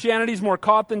 Christianity's more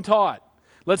caught than taught.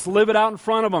 Let's live it out in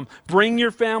front of them. Bring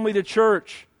your family to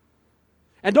church.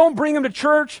 And don't bring them to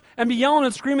church and be yelling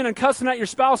and screaming and cussing at your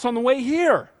spouse on the way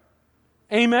here.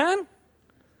 Amen?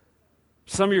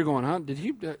 Some of you are going, huh? Did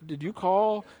you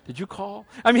call? Did you call?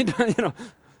 I mean,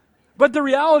 But the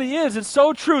reality is, it's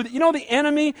so true. That, the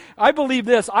enemy, I believe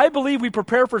this. I believe we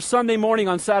prepare for Sunday morning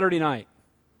on Saturday night.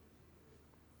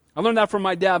 I learned that from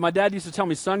my dad. My dad used to tell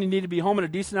me, son, you need to be home at a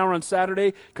decent hour on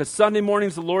Saturday because Sunday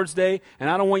morning's the Lord's day, and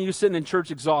I don't want you sitting in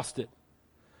church exhausted.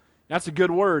 That's a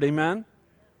good word, amen?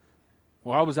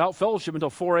 Well, I was out fellowship until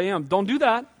 4 a.m. Don't do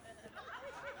that.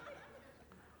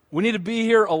 We need to be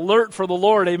here alert for the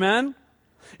Lord, amen?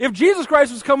 If Jesus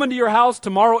Christ was coming to your house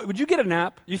tomorrow, would you get a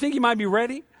nap? You think you might be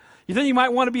ready? You think you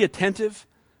might want to be attentive?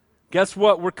 Guess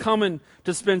what? We're coming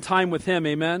to spend time with Him,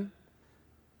 amen?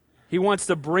 He wants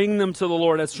to bring them to the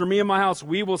Lord. As for me and my house,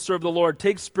 we will serve the Lord.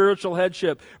 Take spiritual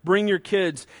headship. Bring your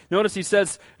kids. Notice he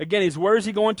says, again, where is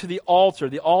he going? To the altar.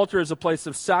 The altar is a place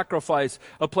of sacrifice,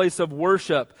 a place of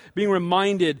worship, being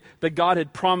reminded that God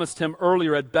had promised him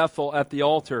earlier at Bethel at the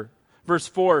altar. Verse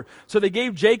 4, so they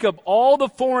gave Jacob all the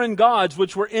foreign gods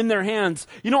which were in their hands.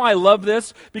 I love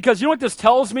this because you know what this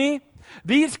tells me?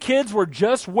 These kids were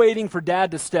just waiting for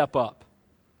Dad to step up.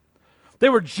 They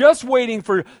were just waiting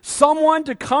for someone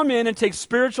to come in and take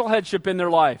spiritual headship in their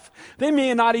life. They may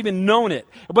have not even known it.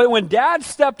 But when Dad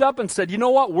stepped up and said, you know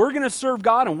what, we're going to serve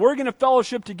God and we're going to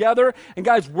fellowship together. And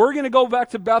guys, we're going to go back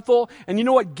to Bethel. And you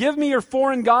know what, give me your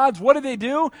foreign gods. What did they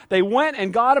do? They went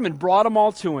and got them and brought them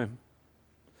all to him.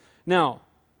 Now,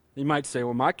 you might say,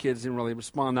 well, my kids didn't really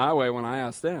respond that way when I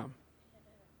asked them.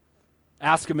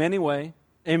 Ask them anyway.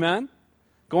 Amen?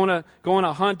 Go on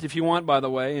a hunt if you want, by the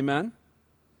way. Amen?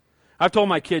 I've told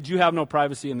my kids, you have no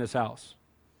privacy in this house.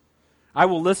 I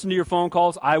will listen to your phone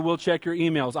calls. I will check your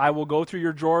emails. I will go through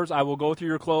your drawers. I will go through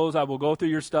your clothes. I will go through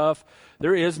your stuff.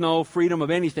 There is no freedom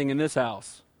of anything in this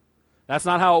house. That's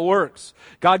not how it works.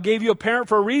 God gave you a parent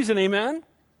for a reason, amen?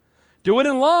 Do it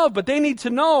in love, but they need to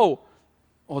know,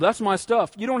 oh, that's my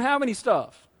stuff. You don't have any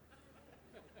stuff.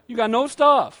 You got no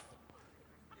stuff.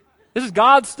 This is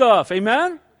God's stuff,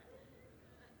 amen?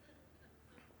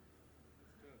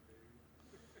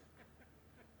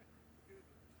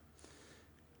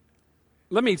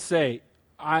 Let me say,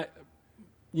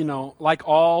 like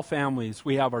all families,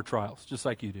 we have our trials, just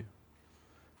like you do.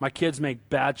 My kids make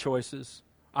bad choices.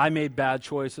 I made bad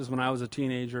choices when I was a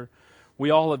teenager.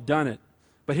 We all have done it.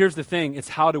 But here's the thing, it's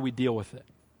how do we deal with it?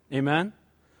 Amen?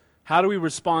 How do we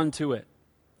respond to it?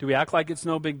 Do we act like it's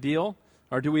no big deal?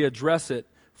 Or do we address it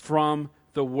from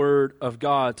the Word of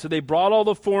God? So they brought all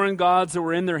the foreign gods that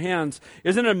were in their hands.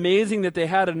 Isn't it amazing that they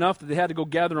had enough that they had to go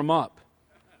gather them up?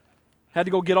 Had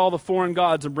to go get all the foreign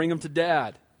gods and bring them to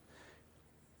Dad.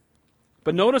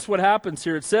 But notice what happens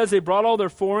here. It says they brought all their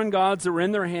foreign gods that were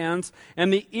in their hands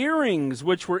and the earrings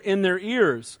which were in their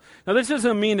ears. Now this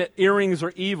doesn't mean that earrings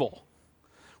are evil.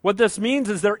 What this means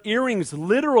is their earrings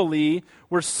literally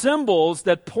were symbols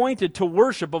that pointed to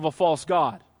worship of a false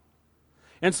god.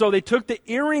 And so they took the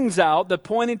earrings out that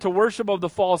pointed to worship of the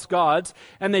false gods,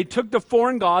 and they took the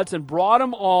foreign gods and brought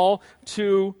them all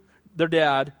to their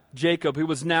dad, Jacob, who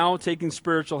was now taking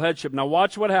spiritual headship. Now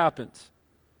watch what happens.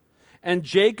 And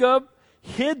Jacob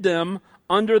hid them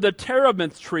under the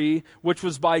terebinth tree, which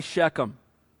was by Shechem.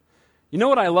 You know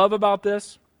what I love about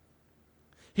this?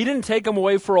 He didn't take them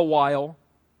away for a while.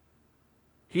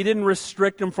 He didn't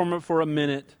restrict them from it for a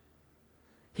minute.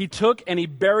 He took and he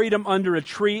buried them under a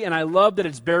tree, and I love that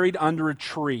it's buried under a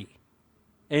tree.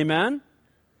 Amen?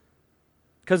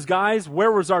 Because guys,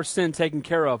 where was our sin taken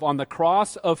care of? On the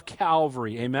cross of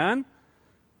Calvary. Amen?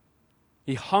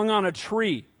 He hung on a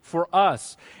tree for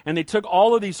us. And they took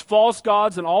all of these false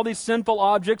gods and all these sinful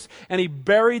objects, and he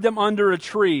buried them under a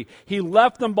tree. He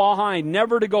left them behind,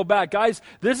 never to go back. Guys,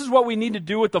 this is what we need to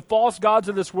do with the false gods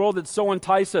of this world that so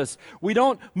entice us. We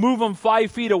don't move them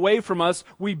 5 feet away from us.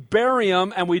 We bury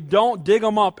them, and we don't dig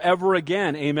them up ever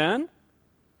again. Amen?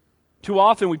 Too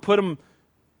often we put them,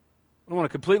 I don't want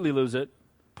to completely lose it,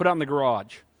 put it out in the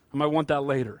garage. I might want that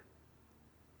later.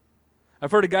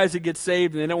 I've heard of guys that get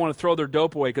saved and they don't want to throw their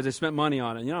dope away because they spent money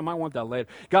on it. You know, I might want that later.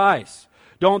 Guys,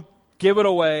 don't give it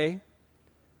away.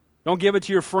 Don't give it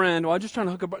to your friend. Well, I'm just trying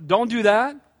to hook up. Don't do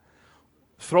that.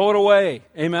 Throw it away.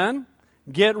 Amen?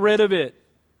 Get rid of it.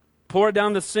 Pour it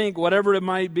down the sink, whatever it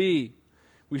might be.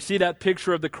 We see that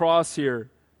picture of the cross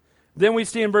here. Then we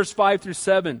see in verse 5 through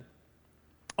 7,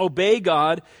 obey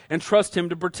God and trust Him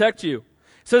to protect you.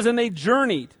 It says, and they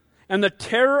journeyed, and the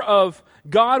terror of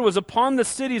God was upon the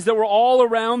cities that were all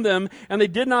around them, and they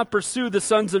did not pursue the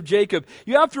sons of Jacob.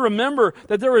 You have to remember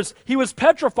that he was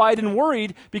petrified and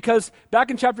worried because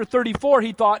back in chapter 34,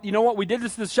 he thought, you know what, we did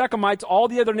this to the Shechemites, all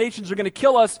the other nations are going to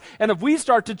kill us, and if we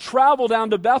start to travel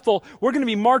down to Bethel, we're going to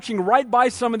be marching right by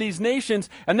some of these nations,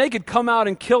 and they could come out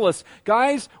and kill us.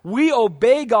 Guys, we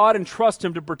obey God and trust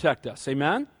Him to protect us.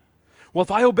 Amen? Well,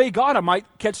 if I obey God, I might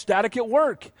catch static at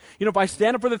work. You know, if I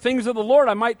stand up for the things of the Lord,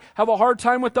 I might have a hard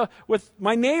time with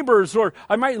my neighbors, or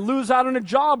I might lose out on a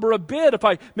job or a bid if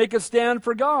I make a stand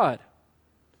for God.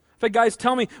 In fact, guys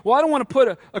tell me, well, I don't want to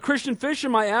put a Christian fish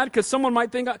in my ad because someone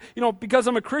might think, because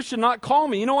I'm a Christian, not call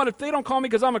me. You know what? If they don't call me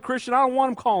because I'm a Christian, I don't want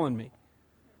them calling me.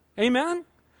 Amen?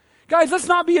 Guys, let's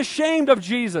not be ashamed of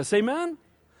Jesus. Amen?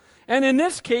 And in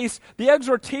this case, the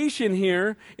exhortation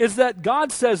here is that God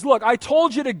says, look, I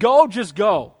told you to go, just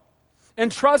go.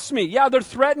 And trust me. Yeah, they're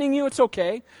threatening you, it's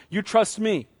okay. You trust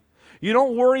me. You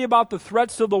don't worry about the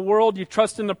threats of the world, you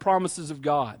trust in the promises of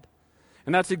God.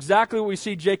 And that's exactly what we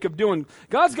see Jacob doing.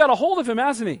 God's got a hold of him,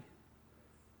 hasn't he?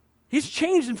 He's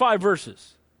changed in 5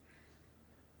 verses.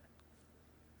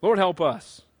 Lord, help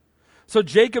us. So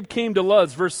Jacob came to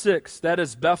Luz, verse 6, that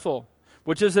is Bethel,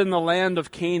 which is in the land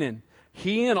of Canaan.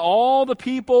 He and all the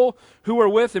people who were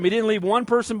with him. He didn't leave one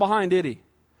person behind, did he?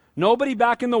 Nobody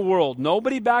back in the world.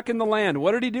 Nobody back in the land.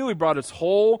 What did he do? He brought his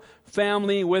whole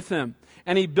family with him.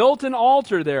 And he built an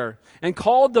altar there and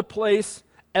called the place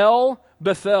El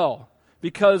Bethel,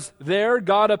 because there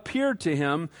God appeared to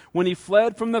him when he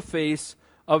fled from the face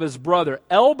of his brother.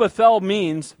 El Bethel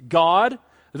means God,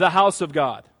 the house of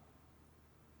God.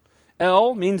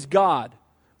 El means God.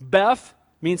 Beth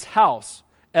means house.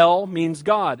 El means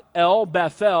God. El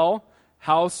Bethel,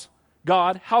 house,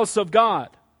 God, house of God.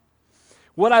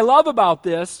 What I love about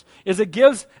this is it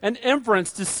gives an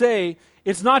inference to say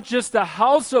it's not just the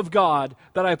house of God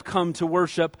that I've come to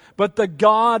worship, but the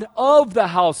God of the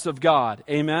house of God.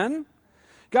 Amen?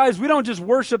 Guys, we don't just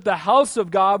worship the house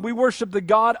of God, we worship the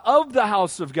God of the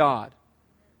house of God.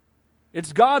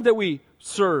 It's God that we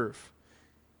serve.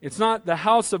 It's not the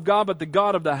house of God, but the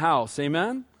God of the house.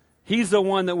 Amen? He's the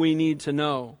one that we need to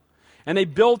know. And they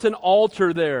built an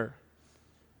altar there.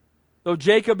 Though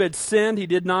Jacob had sinned, he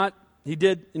did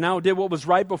what was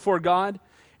right before God.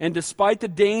 And despite the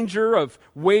danger of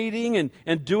waiting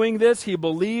and doing this, he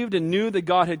believed and knew that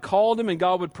God had called him and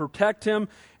God would protect him.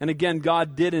 And again,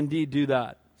 God did indeed do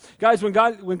that. Guys, when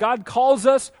God calls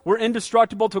us, we're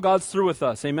indestructible till God's through with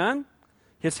us. Amen?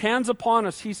 His hand's upon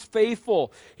us. He's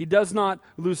faithful. He does not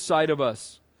lose sight of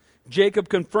us. Jacob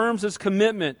confirms his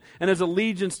commitment and his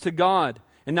allegiance to God.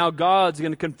 And now God's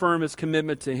going to confirm his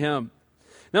commitment to him.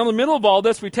 Now in the middle of all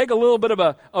this, we take a little bit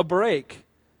of a break.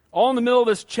 All in the middle of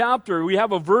this chapter, we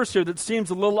have a verse here that seems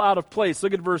a little out of place.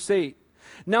 Look at verse 8.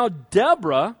 Now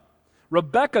Deborah,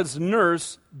 Rebekah's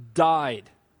nurse, died.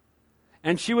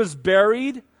 And she was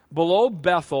buried below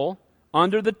Bethel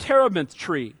under the terebinth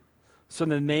tree. So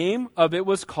the name of it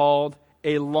was called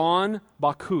Elon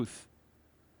Bakuth.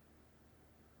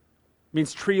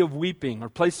 Means tree of weeping or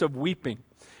place of weeping.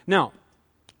 Now,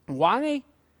 why?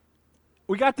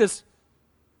 We got this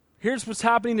here's what's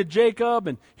happening to Jacob,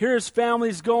 and here his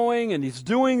family's going, and he's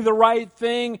doing the right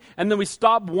thing, and then we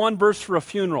stop one verse for a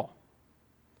funeral.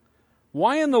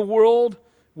 Why in the world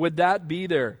would that be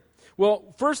there?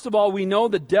 Well, first of all, we know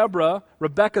that Deborah,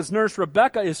 Rebekah's nurse,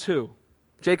 Rebekah is who?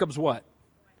 Jacob's what?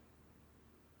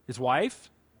 His wife?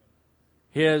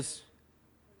 His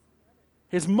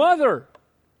mother.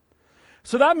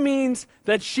 So that means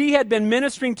that she had been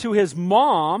ministering to his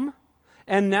mom,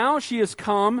 and now she has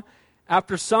come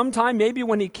after some time, maybe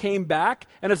when he came back,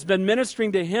 and has been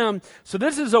ministering to him. So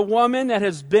this is a woman that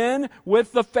has been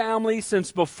with the family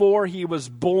since before he was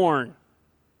born.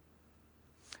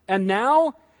 And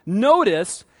now,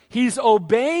 notice, he's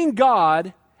obeying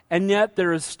God, and yet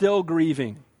there is still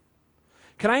grieving.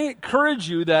 Can I encourage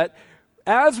you that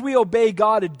as we obey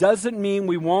God, it doesn't mean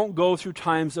we won't go through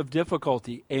times of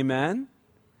difficulty. Amen?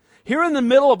 Here in the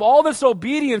middle of all this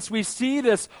obedience, we see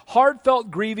this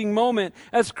heartfelt grieving moment.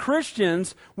 As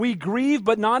Christians, we grieve,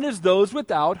 but not as those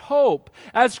without hope.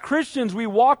 As Christians, we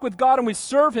walk with God and we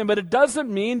serve Him, but it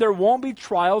doesn't mean there won't be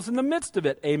trials in the midst of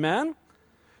it. Amen?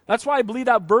 That's why I believe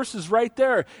that verse is right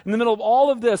there. In the middle of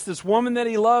all of this woman that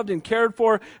he loved and cared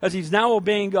for, as he's now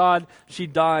obeying God, she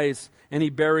dies and he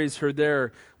buries her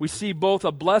there. We see both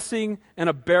a blessing and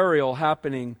a burial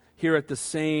happening here at the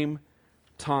same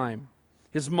time.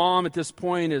 His mom at this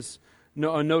point is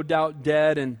no doubt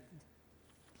dead, and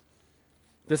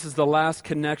this is the last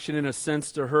connection in a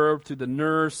sense to her, to the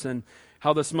nurse, and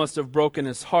how this must have broken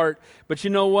his heart. But you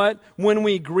know what? When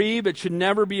we grieve, it should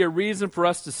never be a reason for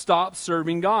us to stop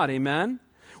serving God. Amen?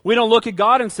 We don't look at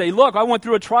God and say, look, I went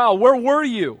through a trial. Where were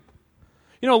you?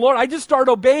 You know, Lord, I just started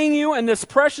obeying you, and this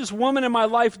precious woman in my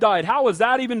life died. How is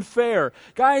that even fair?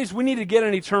 Guys, we need to get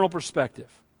an eternal perspective.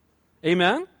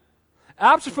 Amen?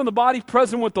 Absent from the body,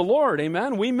 present with the Lord.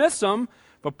 Amen? We miss them,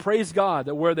 but praise God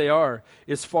that where they are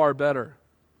is far better.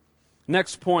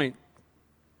 Next point.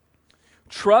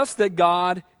 Trust that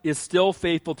God is still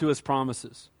faithful to His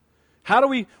promises. How do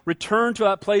we return to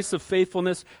that place of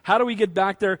faithfulness? How do we get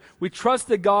back there? We trust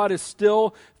that God is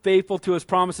still faithful to His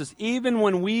promises, even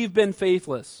when we've been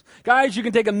faithless. Guys, you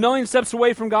can take 1,000,000 steps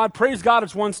away from God. Praise God,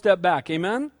 it's one step back.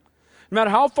 Amen? No matter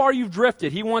how far you've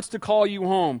drifted, He wants to call you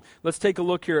home. Let's take a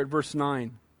look here at verse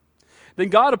 9. Then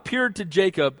God appeared to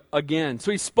Jacob again.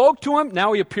 So He spoke to him,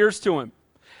 now He appears to him.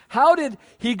 How did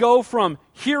he go from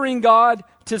hearing God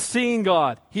to seeing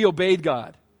God? He obeyed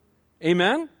God.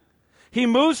 Amen? He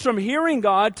moves from hearing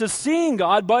God to seeing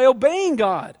God by obeying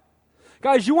God.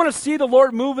 Guys, you want to see the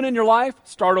Lord moving in your life?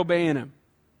 Start obeying Him.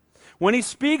 When He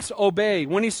speaks, obey.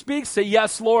 When He speaks, say,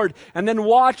 yes, Lord. And then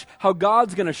watch how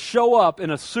God's going to show up in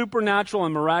a supernatural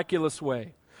and miraculous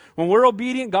way. When we're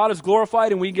obedient, God is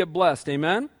glorified and we get blessed.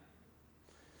 Amen?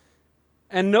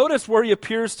 And notice where He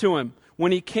appears to him.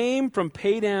 When he came from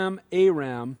Padam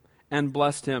Aram and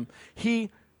blessed him, He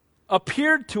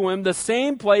appeared to him the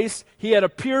same place He had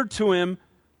appeared to him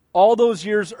all those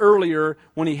years earlier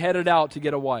when he headed out to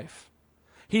get a wife.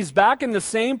 He's back in the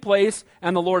same place,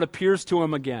 and the Lord appears to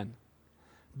him again.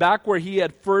 Back where He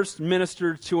had first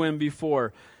ministered to him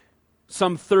before,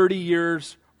 some 30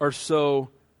 years or so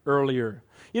earlier.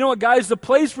 You know what, guys? The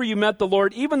place where you met the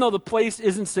Lord, even though the place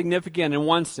isn't significant in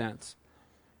one sense,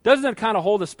 doesn't it kind of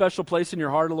hold a special place in your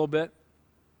heart a little bit?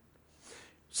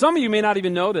 Some of you may not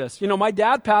even know this. You know, my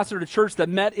dad pastored a church that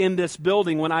met in this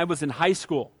building when I was in high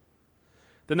school.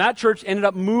 Then that church ended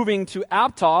up moving to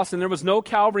Aptos, and there was no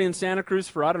Calvary in Santa Cruz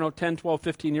for, 10, 12,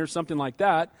 15 years, something like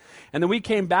that. And then we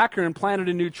came back here and planted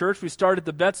a new church. We started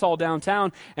the Betts Hall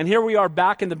downtown, and here we are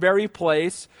back in the very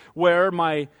place where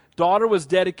my daughter was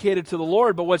dedicated to the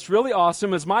Lord. But what's really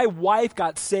awesome is my wife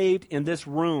got saved in this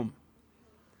room.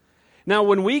 Now,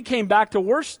 when we came back to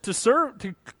worship,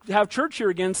 to have church here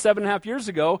again 7.5 years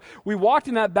ago, we walked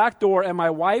in that back door, and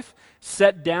my wife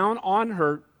sat down on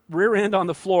her rear end on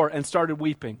the floor and started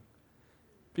weeping.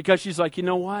 Because she's like, you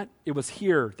know what? It was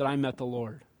here that I met the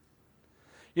Lord.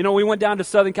 You know, we went down to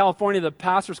Southern California, the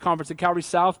pastors' conference at Calvary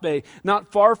South Bay.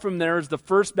 Not far from there is the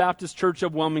First Baptist Church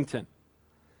of Wilmington.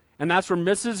 And that's where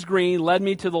Mrs. Green led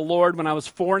me to the Lord when I was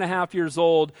 4.5 years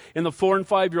old in the 4 and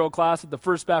 5-year-old class at the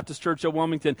First Baptist Church of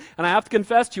Wilmington. And I have to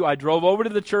confess to you, I drove over to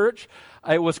the church.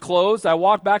 It was closed. I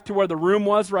walked back to where the room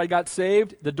was where I got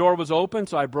saved. The door was open,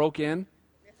 so I broke in.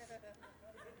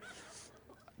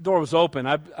 Door was open.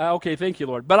 Okay, thank you,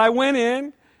 Lord. But I went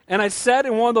in, and I sat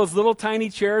in one of those little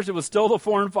tiny chairs. It was still the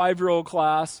 4 and 5-year-old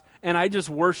class. And I just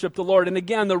worshiped the Lord. And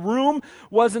again, the room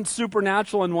wasn't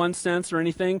supernatural in one sense or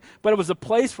anything, but it was a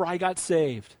place where I got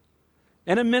saved.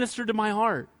 And it ministered to my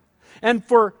heart. And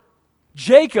for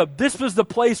Jacob, this was the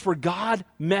place where God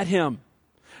met him.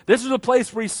 This was the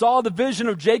place where he saw the vision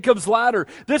of Jacob's ladder.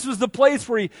 This was the place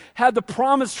where he had the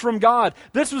promise from God.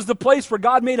 This was the place where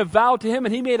God made a vow to him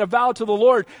and he made a vow to the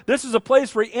Lord. This was a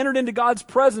place where he entered into God's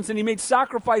presence and he made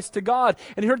sacrifice to God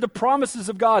and he heard the promises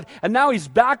of God. And now he's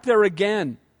back there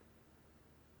again.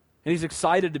 And he's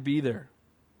excited to be there.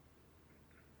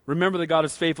 Remember that God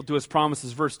is faithful to his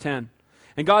promises. Verse 10.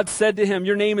 And God said to him,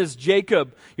 your name is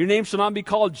Jacob. Your name shall not be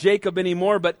called Jacob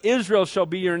anymore, but Israel shall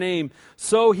be your name.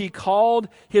 So he called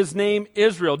his name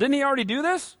Israel. Didn't he already do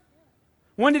this?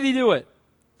 When did he do it?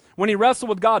 When he wrestled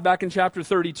with God back in chapter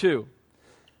 32.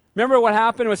 Remember what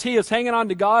happened was he was hanging on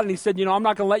to God and he said, I'm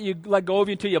not going to let go of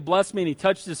you until you bless me. And he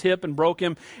touched his hip and broke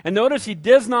him. And notice he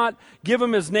does not give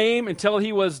him his name until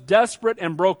he was desperate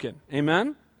and broken.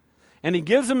 Amen? And he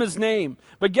gives him his name.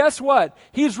 But guess what?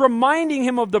 He's reminding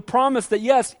him of the promise that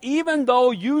yes, even though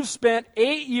you spent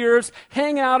 8 years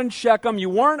hanging out in Shechem, you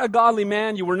weren't a godly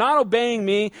man, you were not obeying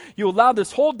me, you allowed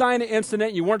this whole Dinah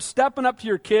incident, you weren't stepping up to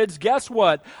your kids, guess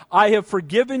what? I have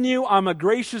forgiven you, I'm a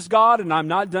gracious God, and I'm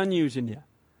not done using you.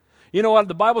 You know what?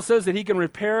 The Bible says that he can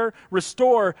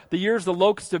restore the years the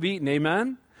locusts have eaten.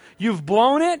 Amen? You've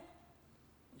blown it,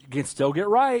 you can still get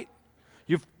right.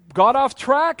 You've got off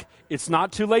track, it's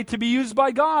not too late to be used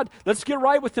by God. Let's get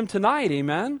right with him tonight,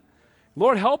 amen?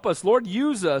 Lord, help us. Lord,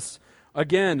 use us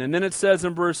again. And then it says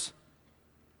in verse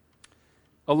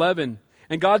 11,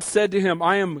 and God said to him,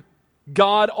 I am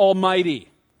God Almighty.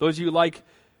 Those of you who like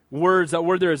words, that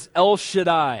word there is El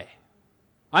Shaddai.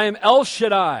 I am El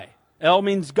Shaddai. El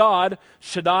means God,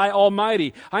 Shaddai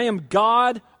Almighty. I am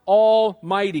God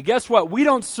Almighty. Guess what? We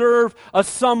don't serve a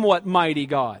somewhat mighty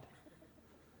God.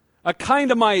 A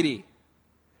kind of mighty.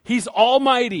 He's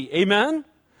almighty. Amen?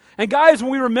 And guys,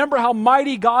 when we remember how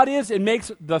mighty God is, it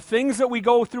makes the things that we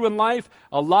go through in life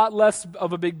a lot less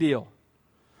of a big deal.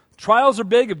 Trials are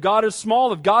big if God is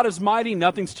small. If God is mighty,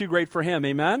 nothing's too great for him.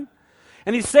 Amen?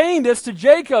 And he's saying this to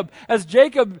Jacob as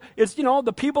Jacob is,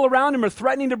 the people around him are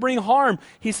threatening to bring harm.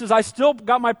 He says, I still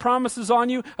got my promises on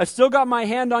you. I still got my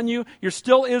hand on you. You're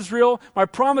still Israel. My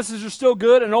promises are still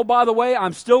good. And oh, by the way,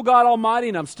 I'm still God Almighty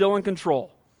and I'm still in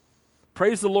control.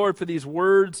 Praise the Lord for these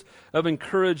words of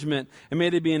encouragement, and may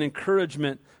they be an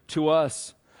encouragement to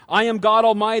us. I am God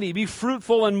Almighty. Be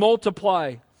fruitful and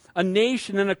multiply. A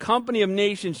nation and a company of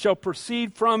nations shall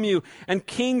proceed from you, and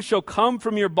kings shall come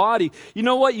from your body. You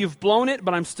know what? You've blown it,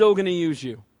 but I'm still going to use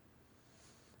you.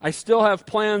 I still have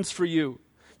plans for you.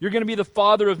 You're going to be the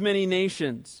father of many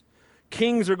nations.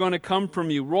 Kings are going to come from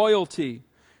you, royalty.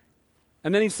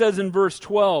 And then he says in verse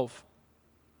 12,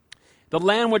 the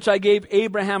land which I gave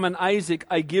Abraham and Isaac,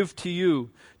 I give to you.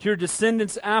 To your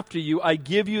descendants after you, I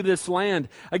give you this land.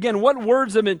 Again, what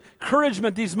words of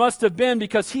encouragement these must have been,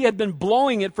 because he had been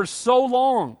blowing it for so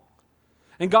long.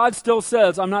 And God still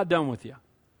says, I'm not done with you.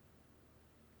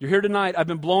 You're here tonight. I've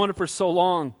been blowing it for so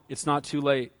long. It's not too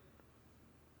late.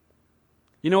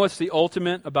 You know what's the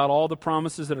ultimate about all the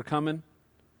promises that are coming?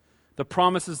 The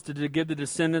promises to give the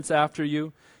descendants after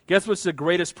you. Guess what's the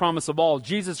greatest promise of all?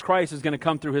 Jesus Christ is going to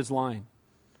come through his line.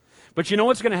 But you know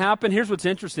what's going to happen? Here's what's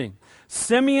interesting.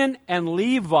 Simeon and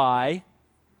Levi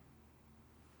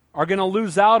are going to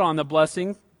lose out on the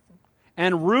blessing.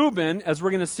 And Reuben, as we're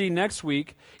going to see next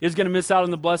week, is going to miss out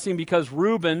on the blessing because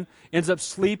Reuben ends up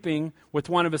sleeping with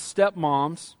one of his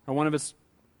stepmoms, or one of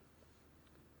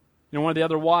the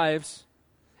other wives.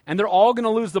 And they're all going to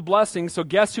lose the blessing. So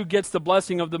guess who gets the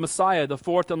blessing of the Messiah, the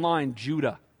fourth in line?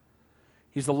 Judah.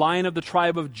 He's the Lion of the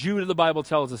tribe of Judah, the Bible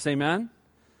tells us. Amen?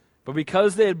 But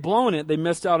because they had blown it, they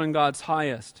missed out on God's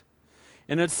highest.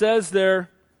 And it says there,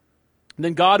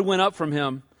 then God went up from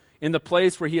him in the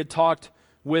place where he had talked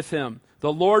with him.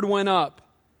 The Lord went up,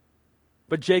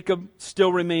 but Jacob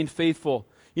still remained faithful.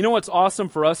 You know what's awesome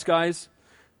for us, guys?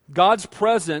 God's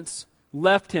presence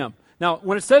left him. Now,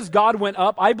 when it says God went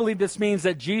up, I believe this means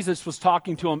that Jesus was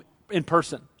talking to him in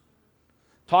person.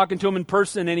 Talking to him in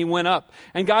person, and he went up.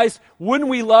 And guys, wouldn't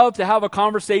we love to have a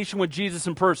conversation with Jesus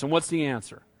in person? What's the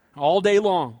answer? All day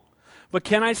long. But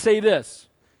can I say this?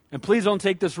 And please don't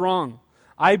take this wrong.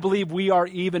 I believe we are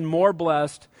even more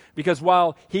blessed because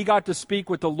while he got to speak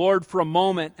with the Lord for a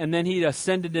moment and then he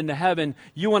ascended into heaven,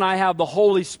 you and I have the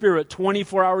Holy Spirit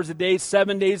 24 hours a day,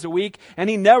 7 days a week, and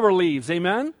he never leaves.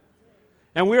 Amen?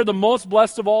 And we are the most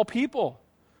blessed of all people.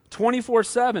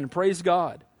 24/7. Praise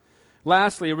God.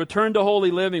 Lastly, a return to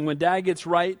holy living. When Dad gets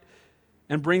right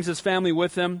and brings his family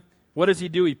with him, what does he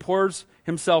do? He pours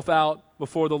himself out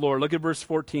before the Lord. Look at verse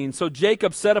 14. So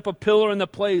Jacob set up a pillar in the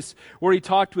place where he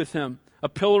talked with him, a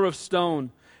pillar of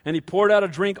stone. And he poured out a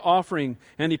drink offering,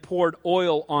 and he poured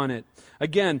oil on it.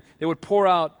 Again, they would pour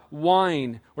out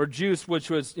wine or juice,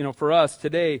 which was, for us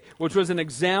today, which was an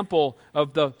example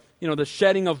of the the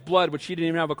shedding of blood, which he didn't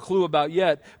even have a clue about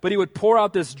yet. But he would pour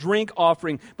out this drink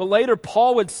offering. But later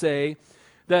Paul would say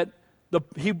that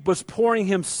he was pouring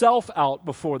himself out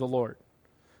before the Lord.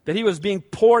 That he was being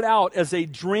poured out as a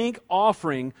drink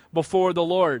offering before the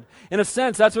Lord. In a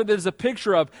sense, that's what there's a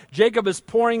picture of. Jacob is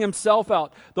pouring himself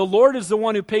out. The Lord is the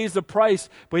one who pays the price,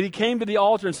 but he came to the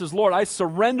altar and says, Lord, I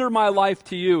surrender my life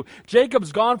to you.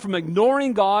 Jacob's gone from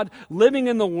ignoring God, living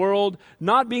in the world,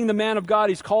 not being the man of God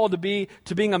he's called to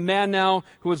being a man now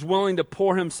who is willing to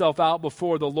pour himself out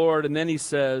before the Lord. And then he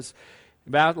says,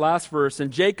 last verse,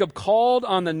 and Jacob called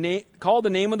the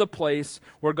name of the place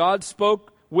where God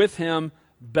spoke with him,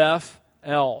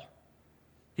 Beth-el.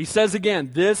 He says again,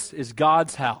 this is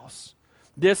God's house.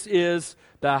 This is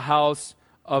the house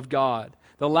of God.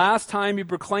 The last time he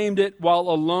proclaimed it while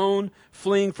alone,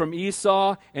 fleeing from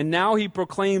Esau, and now he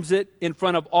proclaims it in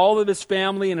front of all of his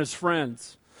family and his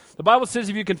friends. The Bible says,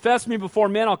 if you confess me before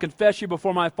men, I'll confess you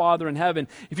before my Father in heaven.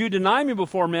 If you deny me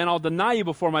before men, I'll deny you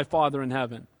before my Father in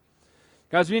heaven.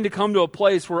 Guys, we need to come to a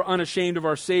place where we're unashamed of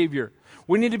our Savior.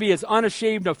 We need to be as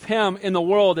unashamed of him in the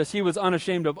world as he was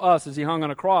unashamed of us as he hung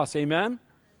on a cross. Amen?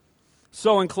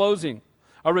 So in closing,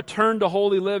 a return to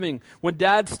holy living. When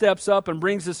dad steps up and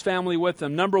brings his family with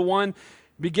him, number one,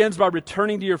 begins by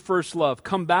returning to your first love.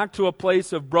 Come back to a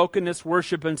place of brokenness,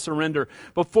 worship, and surrender.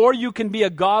 Before you can be a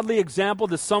godly example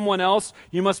to someone else,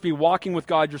 you must be walking with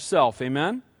God yourself.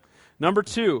 Amen? Number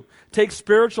two, take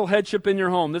spiritual headship in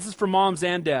your home. This is for moms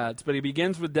and dads, but he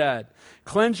begins with dad.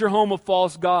 Cleanse your home of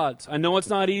false gods. I know it's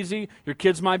not easy. Your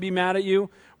kids might be mad at you.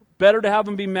 Better to have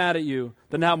them be mad at you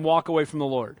than to have them walk away from the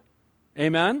Lord.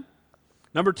 Amen?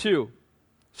 Number two,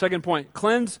 second point,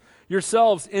 cleanse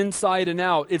yourselves inside and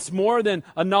out. It's more than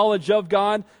a knowledge of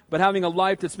God, but having a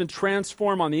life that's been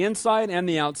transformed on the inside and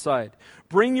the outside.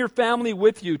 Bring your family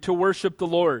with you to worship the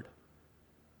Lord.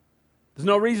 There's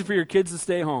no reason for your kids to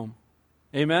stay home.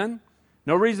 Amen?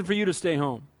 No reason for you to stay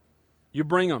home. You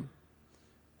bring them.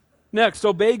 Next,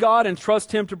 obey God and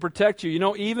trust him to protect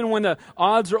you. Even when the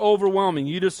odds are overwhelming,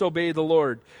 you just obey the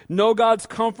Lord. Know God's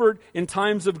comfort in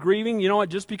times of grieving. You know what?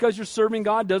 Just because you're serving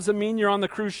God doesn't mean you're on the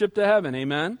cruise ship to heaven.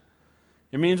 Amen?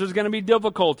 It means there's going to be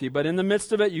difficulty, but in the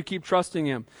midst of it, you keep trusting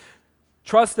him.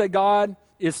 Trust that God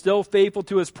is still faithful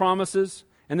to his promises.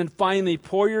 And then finally,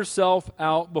 pour yourself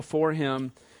out before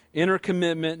him. Inner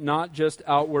commitment, not just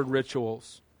outward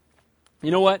rituals.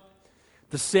 You know what?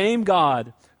 The same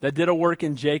God that did a work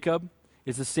in Jacob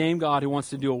is the same God who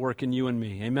wants to do a work in you and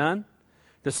me. Amen?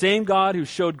 The same God who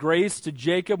showed grace to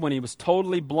Jacob when he was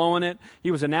totally blowing it.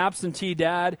 He was an absentee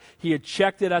dad. He had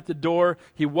checked it at the door.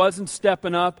 He wasn't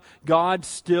stepping up. God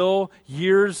still,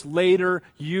 years later,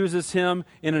 uses him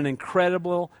in an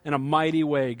incredible and a mighty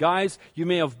way. Guys, you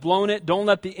may have blown it. Don't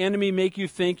let the enemy make you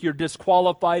think you're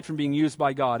disqualified from being used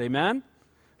by God. Amen?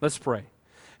 Let's pray.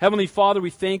 Heavenly Father,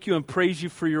 we thank you and praise you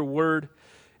for your word.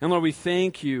 And Lord, we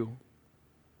thank you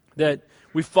that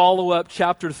we follow up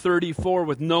chapter 34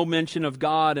 with no mention of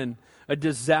God and a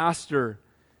disaster.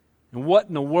 And what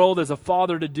in the world is a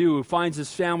father to do who finds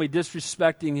his family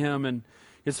disrespecting him and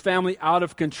his family out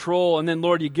of control? And then,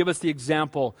 Lord, you give us the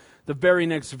example, the very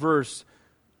next verse,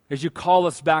 as you call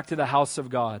us back to the house of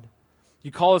God.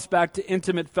 You call us back to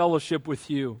intimate fellowship with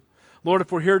you. Lord,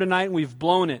 if we're here tonight and we've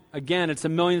blown it, again, it's a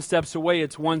million steps away,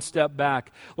 it's one step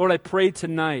back. Lord, I pray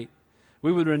tonight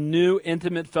we would renew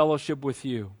intimate fellowship with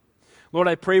you. Lord,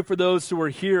 I pray for those who are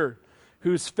here,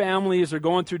 whose families are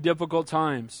going through difficult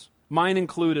times, mine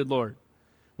included, Lord.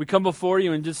 We come before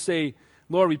you and just say,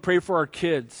 Lord, we pray for our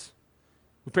kids.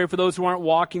 We pray for those who aren't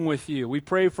walking with you. We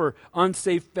pray for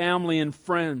unsafe family and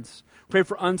friends. We pray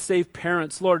for unsafe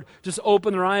parents. Lord, just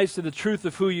open their eyes to the truth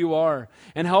of who you are.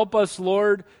 And help us,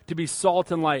 Lord, to be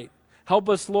salt and light. Help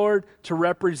us, Lord, to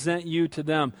represent you to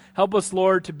them. Help us,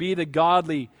 Lord, to be the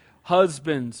godly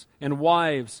husbands and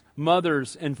wives,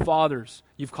 mothers and fathers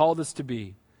you've called us to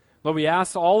be. Lord, we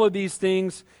ask all of these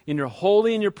things in your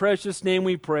holy and your precious name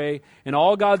we pray. And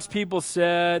all God's people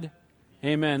said,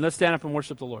 amen. Let's stand up and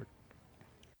worship the Lord.